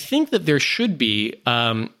I think that there should be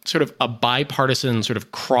sort of a bipartisan, sort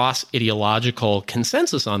of cross-ideological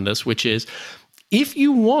consensus on this, which is if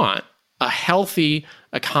you want a healthy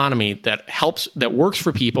economy that works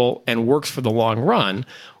for people and works for the long run,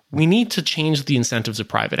 we need to change the incentives of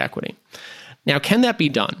private equity. Now, can that be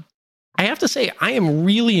done? I have to say, I am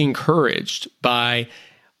really encouraged by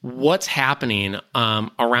what's happening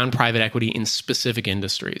around private equity in specific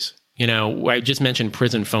industries. You know, I just mentioned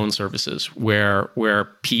prison phone services where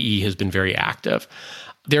PE has been very active.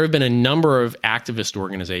 There have been a number of activist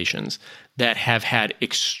organizations that have had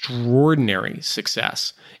extraordinary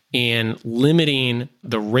success in limiting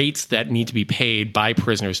the rates that need to be paid by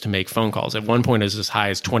prisoners to make phone calls. At one point, it was as high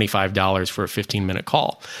as $25 for a 15-minute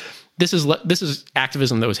call. This is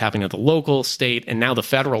activism that was happening at the local, state, and now the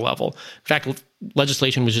federal level. In fact,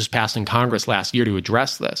 legislation was just passed in Congress last year to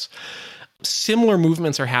address this. Similar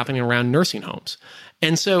movements are happening around nursing homes.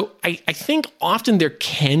 And so I think often there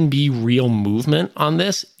can be real movement on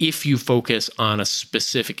this if you focus on a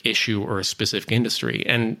specific issue or a specific industry.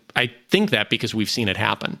 And I think that because we've seen it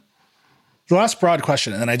happen. The last broad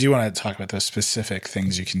question, and then I do want to talk about those specific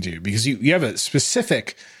things you can do, because you have a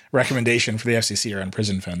specific recommendation for the FCC around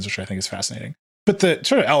prison phones, which I think is fascinating. But the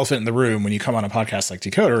sort of elephant in the room when you come on a podcast like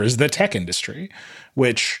Decoder is the tech industry,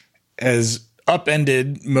 which has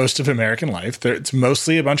upended most of American life. It's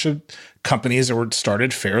mostly a bunch of companies that were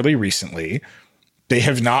started fairly recently. They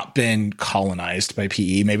have not been colonized by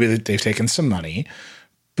PE. Maybe they've taken some money.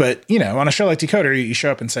 But, you know, on a show like Decoder, you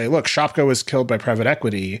show up and say, look, Shopko was killed by private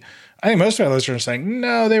equity. I think most of our listeners are saying,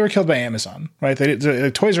 no, they were killed by Amazon, right?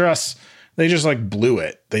 Toys R Us, they just like blew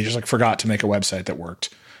it. They just like forgot to make a website that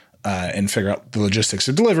worked and figure out the logistics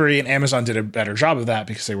of delivery. And Amazon did a better job of that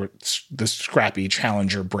because they were the scrappy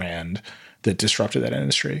challenger brand that disrupted that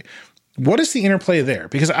industry. What is the interplay there?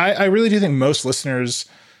 Because I really do think most listeners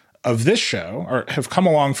of this show have come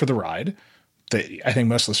along for the ride. I think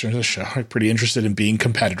most listeners of the show are pretty interested in being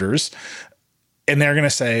competitors. And they're going to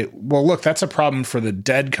say, well, look, that's a problem for the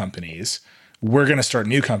dead companies. We're going to start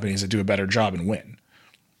new companies that do a better job and win.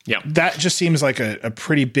 Yeah. That just seems like a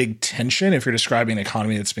pretty big tension if you're describing an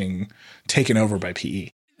economy that's being taken over by PE.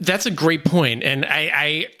 That's a great point. And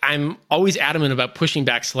I'm always adamant about pushing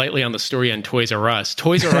back slightly on the story on Toys R Us.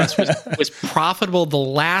 Toys R Us was profitable the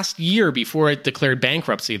last year before it declared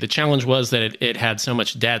bankruptcy. The challenge was that it had so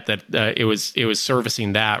much debt that it was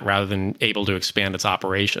servicing that rather than able to expand its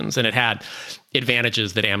operations. And it had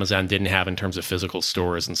advantages that Amazon didn't have in terms of physical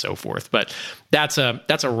stores and so forth. But that's a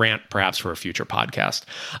rant perhaps for a future podcast.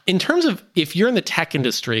 In terms of if you're in the tech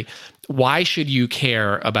industry, why should you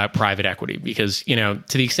care about private equity? Because, you know,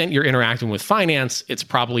 to the extent you're interacting with finance, it's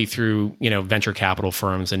probably through, you know, venture capital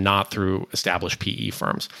firms and not through established PE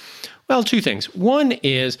firms. Well, two things. One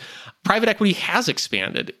is private equity has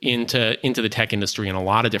expanded into the tech industry in a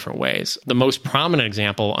lot of different ways. The most prominent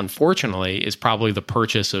example, unfortunately, is probably the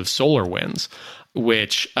purchase of SolarWinds,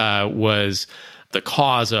 which was the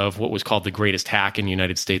cause of what was called the greatest hack in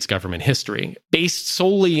United States government history. Based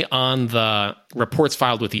solely on the reports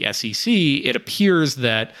filed with the SEC, it appears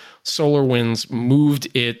that SolarWinds moved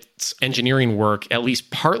its engineering work at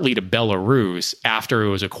least partly to Belarus after it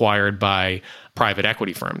was acquired by private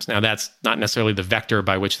equity firms. Now, that's not necessarily the vector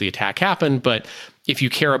by which the attack happened, but if you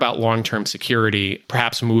care about long-term security,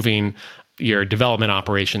 perhaps moving your development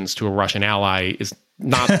operations to a Russian ally is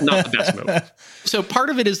not the best move. So part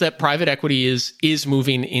of it is that private equity is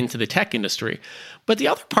moving into the tech industry. But the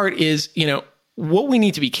other part is, you know, what we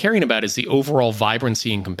need to be caring about is the overall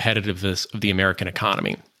vibrancy and competitiveness of the American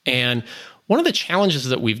economy. And one of the challenges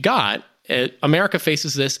that we've got, America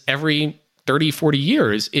faces this every 30, 40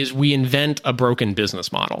 years, is we invent a broken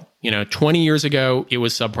business model. You know, 20 years ago, it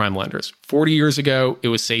was subprime lenders. 40 years ago, it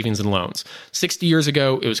was savings and loans. 60 years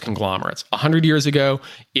ago, it was conglomerates. 100 years ago,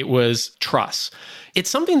 it was trusts. It's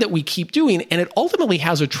something that we keep doing, and it ultimately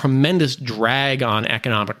has a tremendous drag on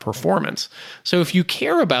economic performance. So if you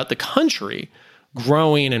care about the country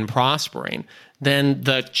growing and prospering, then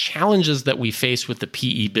the challenges that we face with the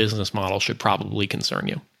PE business model should probably concern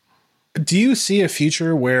you. Do you see a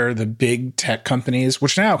future where the big tech companies,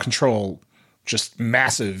 which now control just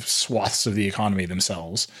massive swaths of the economy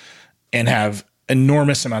themselves and have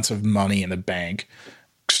enormous amounts of money in the bank,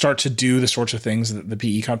 start to do the sorts of things that the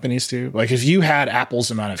PE companies do? Like if you had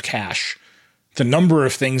Apple's amount of cash, the number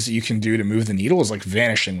of things that you can do to move the needle is like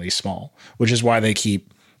vanishingly small, which is why they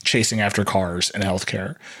keep chasing after cars and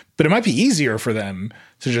healthcare. But it might be easier for them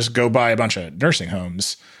to just go buy a bunch of nursing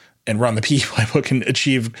homes and run the PE playbook and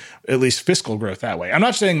achieve at least fiscal growth that way. I'm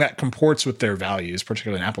not saying that comports with their values,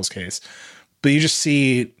 particularly in Apple's case, but you just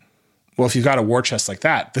see, well, if you've got a war chest like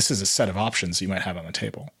that, this is a set of options you might have on the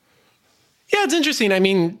table. Yeah, it's interesting. I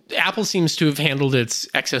mean, Apple seems to have handled its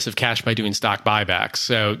excess of cash by doing stock buybacks.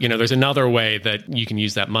 So, there's another way that you can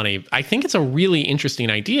use that money. I think it's a really interesting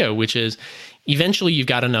idea, which is eventually you've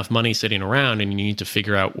got enough money sitting around and you need to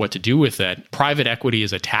figure out what to do with it. Private equity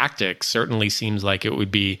as a tactic certainly seems like it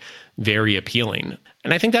would be very appealing.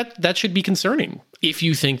 And I think that should be concerning if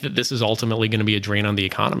you think that this is ultimately going to be a drain on the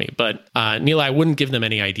economy. But Neil, I wouldn't give them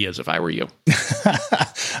any ideas if I were you.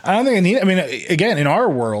 I don't think I mean, again, in our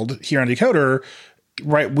world here on Decoder,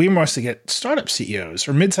 right, we mostly get startup CEOs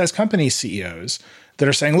or mid-sized company CEOs that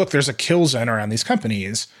are saying, look, there's a kill zone around these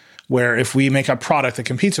companies where if we make a product that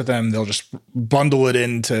competes with them, they'll just bundle it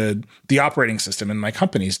into the operating system and my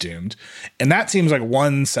company's doomed. And that seems like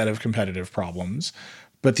one set of competitive problems.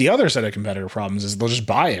 But the other set of competitive problems is they'll just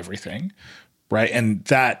buy everything, right? And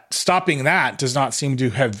that stopping that does not seem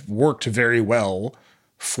to have worked very well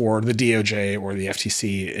for the DOJ or the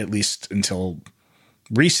FTC, at least until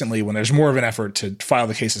recently, when there's more of an effort to file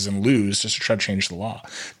the cases and lose just to try to change the law.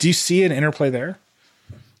 Do you see an interplay there?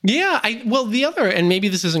 Yeah, the other, and maybe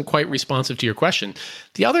this isn't quite responsive to your question,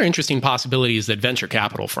 the other interesting possibility is that venture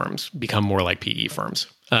capital firms become more like PE firms.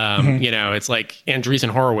 It's like Andreessen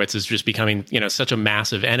Horowitz is just becoming, such a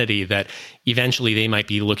massive entity that eventually they might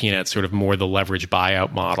be looking at sort of more the leverage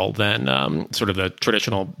buyout model than sort of the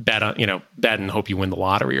traditional bet and hope you win the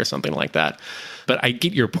lottery or something like that. But I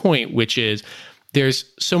get your point, which is there's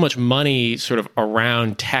so much money sort of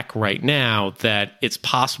around tech right now that it's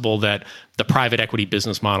possible that the private equity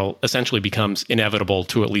business model essentially becomes inevitable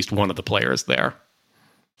to at least one of the players there.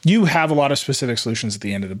 You have a lot of specific solutions at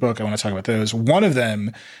the end of the book. I want to talk about those. One of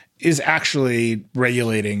them is actually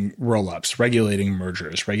regulating roll-ups, regulating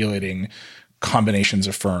mergers, regulating combinations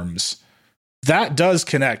of firms. That does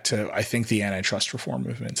connect to, I think, the antitrust reform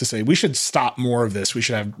movement to say we should stop more of this. We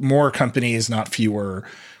should have more companies, not fewer.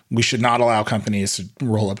 We should not allow companies to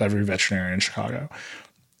roll up every veterinarian in Chicago.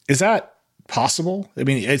 Is that possible? I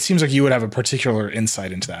mean, it seems like you would have a particular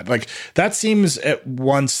insight into that. Like, that seems at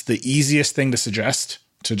once the easiest thing to suggest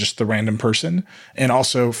to just the random person, and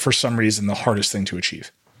also, for some reason, the hardest thing to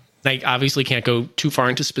achieve. I obviously can't go too far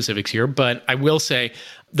into specifics here, but I will say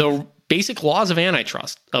the basic laws of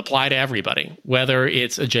antitrust apply to everybody, whether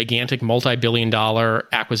it's a gigantic multi-billion-dollar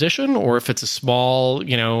acquisition or if it's a small,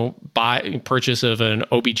 purchase of an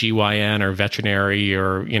OBGYN or veterinary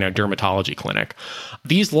or, dermatology clinic.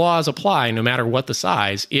 These laws apply no matter what the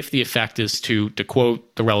size if the effect is to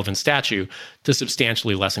quote the relevant statute, to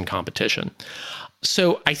substantially lessen competition.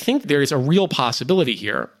 So I think there is a real possibility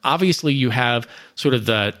here. Obviously, you have sort of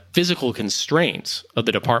the physical constraints of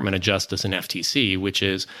the Department of Justice and FTC, which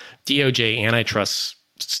is DOJ antitrust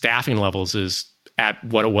staffing levels is at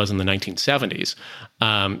what it was in the 1970s.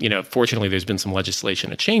 Fortunately, there's been some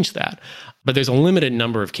legislation to change that. But there's a limited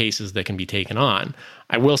number of cases that can be taken on.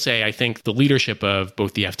 I will say, I think the leadership of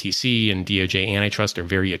both the FTC and DOJ antitrust are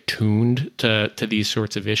very attuned to these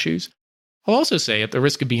sorts of issues. I'll also say, at the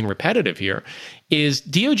risk of being repetitive here, is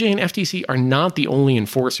DOJ and FTC are not the only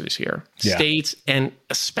enforcers here. Yeah. States and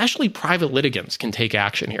especially private litigants can take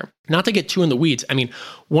action here. Not to get too in the weeds, I mean,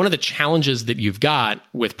 one of the challenges that you've got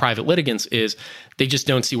with private litigants is they just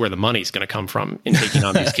don't see where the money's going to come from in taking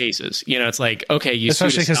on these cases. It's like, okay,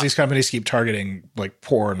 especially because these companies keep targeting like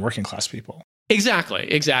poor and working class people.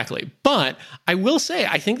 Exactly. But I will say,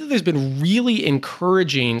 I think that there's been really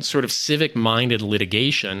encouraging sort of civic-minded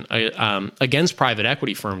litigation against private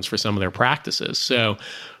equity firms for some of their practices. So,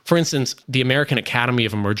 for instance, the American Academy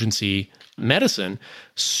of Emergency Medicine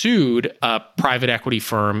sued a private equity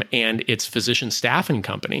firm and its physician staffing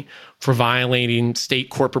company for violating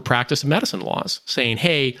state corporate practice of medicine laws, saying,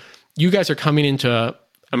 hey, you guys are coming into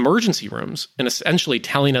emergency rooms and essentially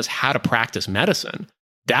telling us how to practice medicine.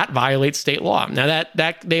 That violates state law. Now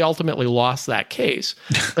that they ultimately lost that case,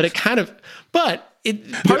 but it kind of, I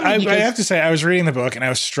have to say, I was reading the book and I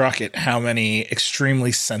was struck at how many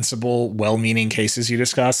extremely sensible, well-meaning cases you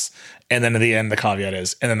discuss. And then at the end, the caveat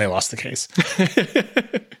is, and then they lost the case.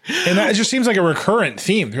 And that just seems like a recurrent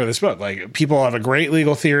theme through this book. Like, people have a great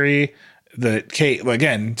legal theory that,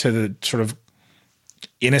 again, to the sort of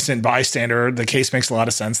innocent bystander, the case makes a lot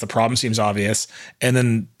of sense. The problem seems obvious. And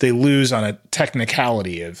then they lose on a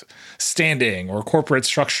technicality of standing or corporate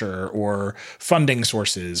structure or funding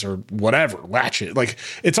sources or whatever, latchet. Like,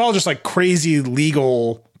 it's all just like crazy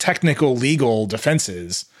technical legal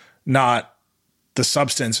defenses, not the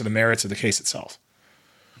substance or the merits of the case itself.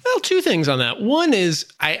 Well, two things on that. One is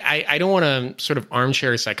I don't want to sort of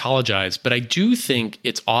armchair psychologize, but I do think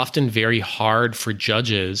it's often very hard for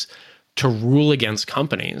judges to rule against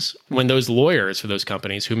companies when those lawyers for those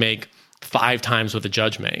companies who make 5 times what the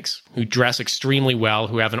judge makes, who dress extremely well,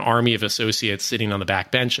 who have an army of associates sitting on the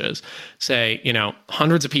back benches, say,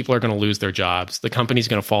 hundreds of people are going to lose their jobs, the company's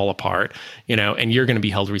going to fall apart, and you're going to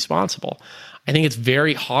be held responsible. I think it's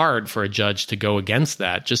very hard for a judge to go against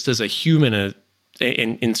that, just as a human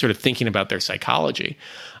in sort of thinking about their psychology.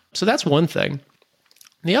 So that's one thing.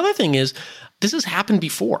 The other thing is, this has happened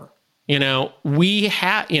before. We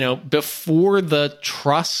had, before the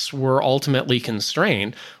trusts were ultimately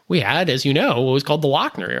constrained, we had, as you know, what was called the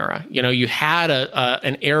Lochner era. You had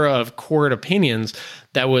an era of court opinions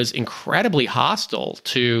that was incredibly hostile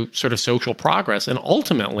to sort of social progress. And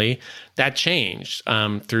ultimately, that changed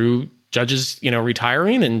through judges,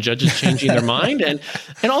 retiring and judges changing their mind and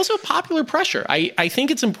also popular pressure. I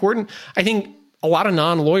think it's important. I think a lot of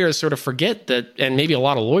non-lawyers sort of forget that, and maybe a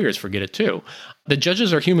lot of lawyers forget it too. The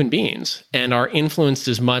judges are human beings and are influenced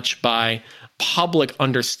as much by public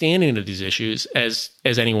understanding of these issues as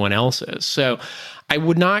anyone else is. So I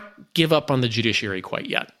would not give up on the judiciary quite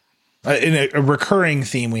yet. In a recurring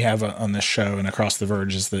theme we have on this show and across the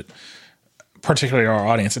Verge is that, particularly our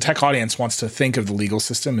audience, the tech audience wants to think of the legal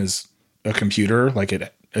system as a computer, like a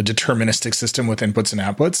deterministic system with inputs and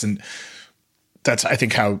outputs. And that's, I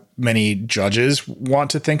think, how many judges want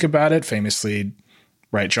to think about it. Famously,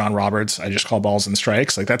 right, John Roberts, I just call balls and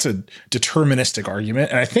strikes. Like, that's a deterministic argument.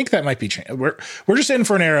 And I think that might be changed. We're just in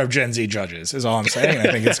for an era of Gen Z judges, is all I'm saying. And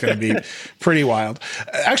I think it's going to be pretty wild.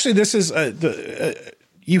 Actually, this is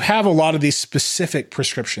you have a lot of these specific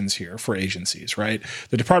prescriptions here for agencies, right?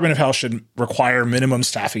 The Department of Health should require minimum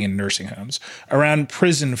staffing in nursing homes. Around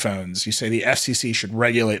prison phones, you say the FCC should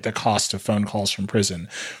regulate the cost of phone calls from prison.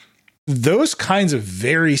 Those kinds of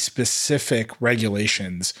very specific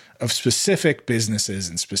regulations of specific businesses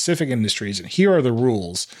and specific industries, and here are the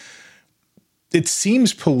rules, it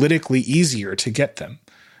seems politically easier to get them.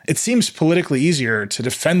 It seems politically easier to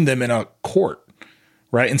defend them in a court,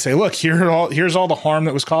 right? And say, look, here's all the harm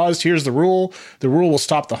that was caused. Here's the rule. The rule will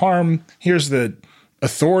stop the harm. Here's the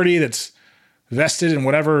authority that's vested in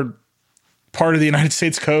whatever part of the United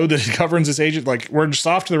States Code that governs this agent. Like, we're just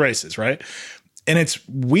off to the races, right? And it's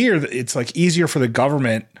weird that it's like easier for the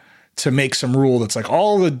government to make some rule that's like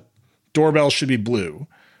all the doorbells should be blue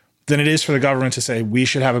than it is for the government to say we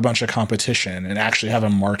should have a bunch of competition and actually have a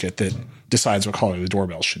market that decides what color the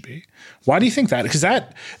doorbells should be. Why do you think that? Because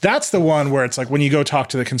that's the one where it's like when you go talk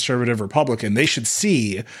to the conservative Republican, they should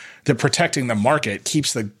see that protecting the market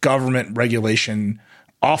keeps the government regulation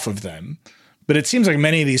off of them. But it seems like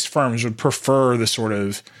many of these firms would prefer the sort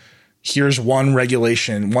of here's one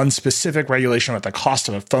regulation, one specific regulation at the cost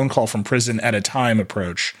of a phone call from prison at a time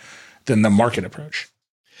approach than the market approach.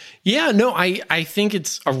 Yeah, no, I think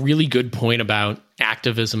it's a really good point about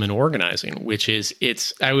activism and organizing, which is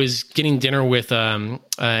I was getting dinner with an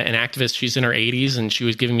activist. She's in her 80s and she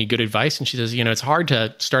was giving me good advice. And she says, it's hard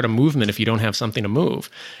to start a movement if you don't have something to move.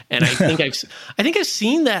 And I think I've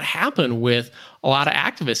seen that happen with a lot of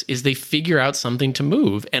activists is they figure out something to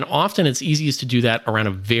move. And often it's easiest to do that around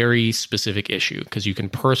a very specific issue because you can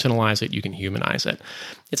personalize it, you can humanize it.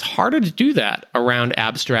 It's harder to do that around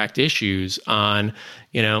abstract issues on,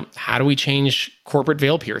 how do we change corporate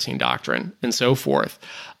veil piercing doctrine and so forth.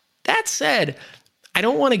 That said, I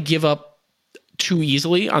don't want to give up too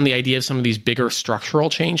easily on the idea of some of these bigger structural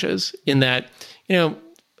changes in that,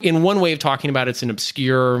 in one way of talking about it's an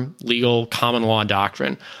obscure legal common law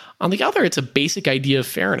doctrine. On the other, it's a basic idea of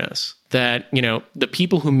fairness that, the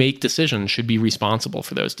people who make decisions should be responsible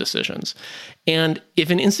for those decisions. And if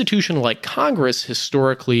an institution like Congress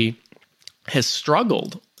historically has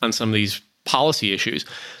struggled on some of these policy issues,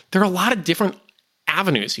 there are a lot of different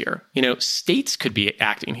avenues here. States could be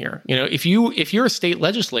acting here. If you're a state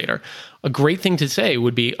legislator, a great thing to say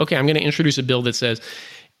would be, okay, I'm going to introduce a bill that says,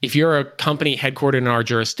 if you're a company headquartered in our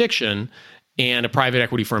jurisdiction and a private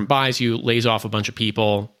equity firm buys you, lays off a bunch of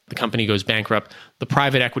people, the company goes bankrupt, the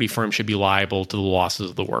private equity firm should be liable to the losses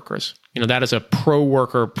of the workers. That is a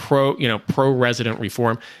pro-worker, pro-resident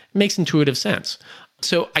reform. It makes intuitive sense.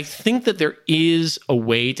 So I think that there is a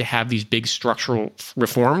way to have these big structural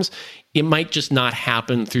reforms. It might just not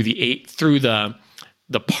happen through the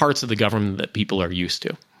parts of the government that people are used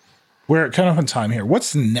to. We're kind of on time here.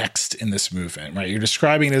 What's next in this movement, right? You're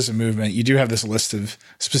describing it as a movement. You do have this list of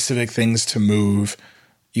specific things to move.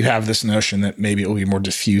 You have this notion that maybe it will be more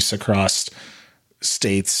diffuse across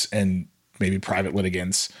states and maybe private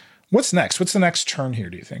litigants. What's next? What's the next turn here,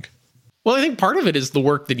 do you think? Well, I think part of it is the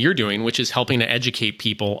work that you're doing, which is helping to educate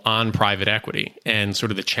people on private equity and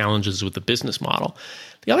sort of the challenges with the business model.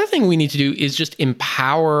 The other thing we need to do is just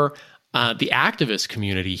empower the activist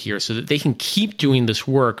community here so that they can keep doing this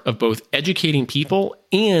work of both educating people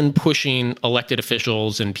and pushing elected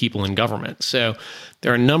officials and people in government. So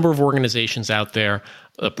there are a number of organizations out there,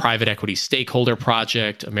 the Private Equity Stakeholder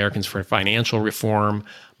Project, Americans for Financial Reform,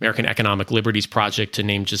 American Economic Liberties Project, to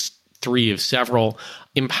name just 3 of several.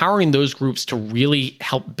 Empowering those groups to really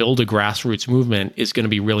help build a grassroots movement is going to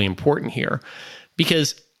be really important here.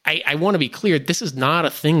 Because I want to be clear, this is not a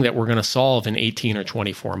thing that we're going to solve in 18 or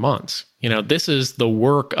 24 months. This is the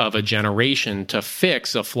work of a generation to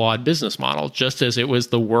fix a flawed business model, just as it was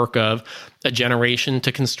the work of a generation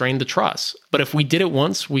to constrain the trusts. But if we did it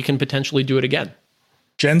once, we can potentially do it again.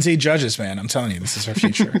 Gen Z judges, man. I'm telling you, this is our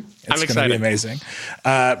future. It's going to be amazing.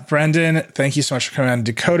 Brendan, thank you so much for coming on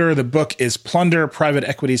Decoder. The book is Plunder, Private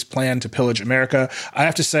Equity's Plan to Pillage America. I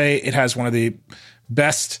have to say it has one of the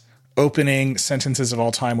best opening sentences of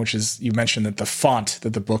all time, which is, you mentioned that the font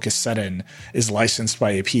that the book is set in is licensed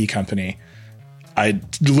by a PE company. I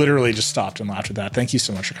literally just stopped and laughed at that. Thank you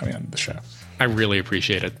so much for coming on the show. I really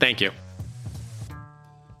appreciate it. Thank you.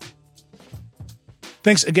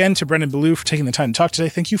 Thanks again to Brendan Ballou for taking the time to talk today.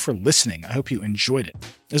 Thank you for listening. I hope you enjoyed it.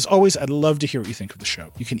 As always, I'd love to hear what you think of the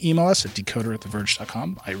show. You can email us at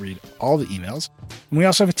decoder@theverge.com. I read all the emails. And we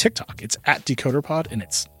also have a TikTok. It's @DecoderPod, and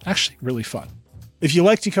it's actually really fun. If you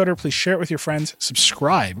like Decoder, please share it with your friends.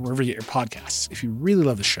 Subscribe wherever you get your podcasts. If you really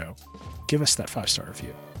love the show, give us that 5-star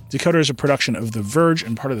review. Decoder is a production of The Verge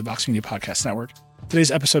and part of the Vox Media Podcast Network.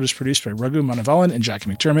 Today's episode was produced by Raghu Manavalan and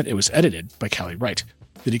Jackie McDermott. It was edited by Callie Wright.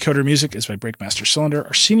 The Decoder music is by Breakmaster Cylinder.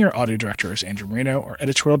 Our senior audio director is Andrew Marino. Our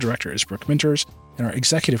editorial director is Brooke Minters. And our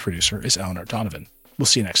executive producer is Eleanor Donovan. We'll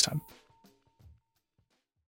see you next time.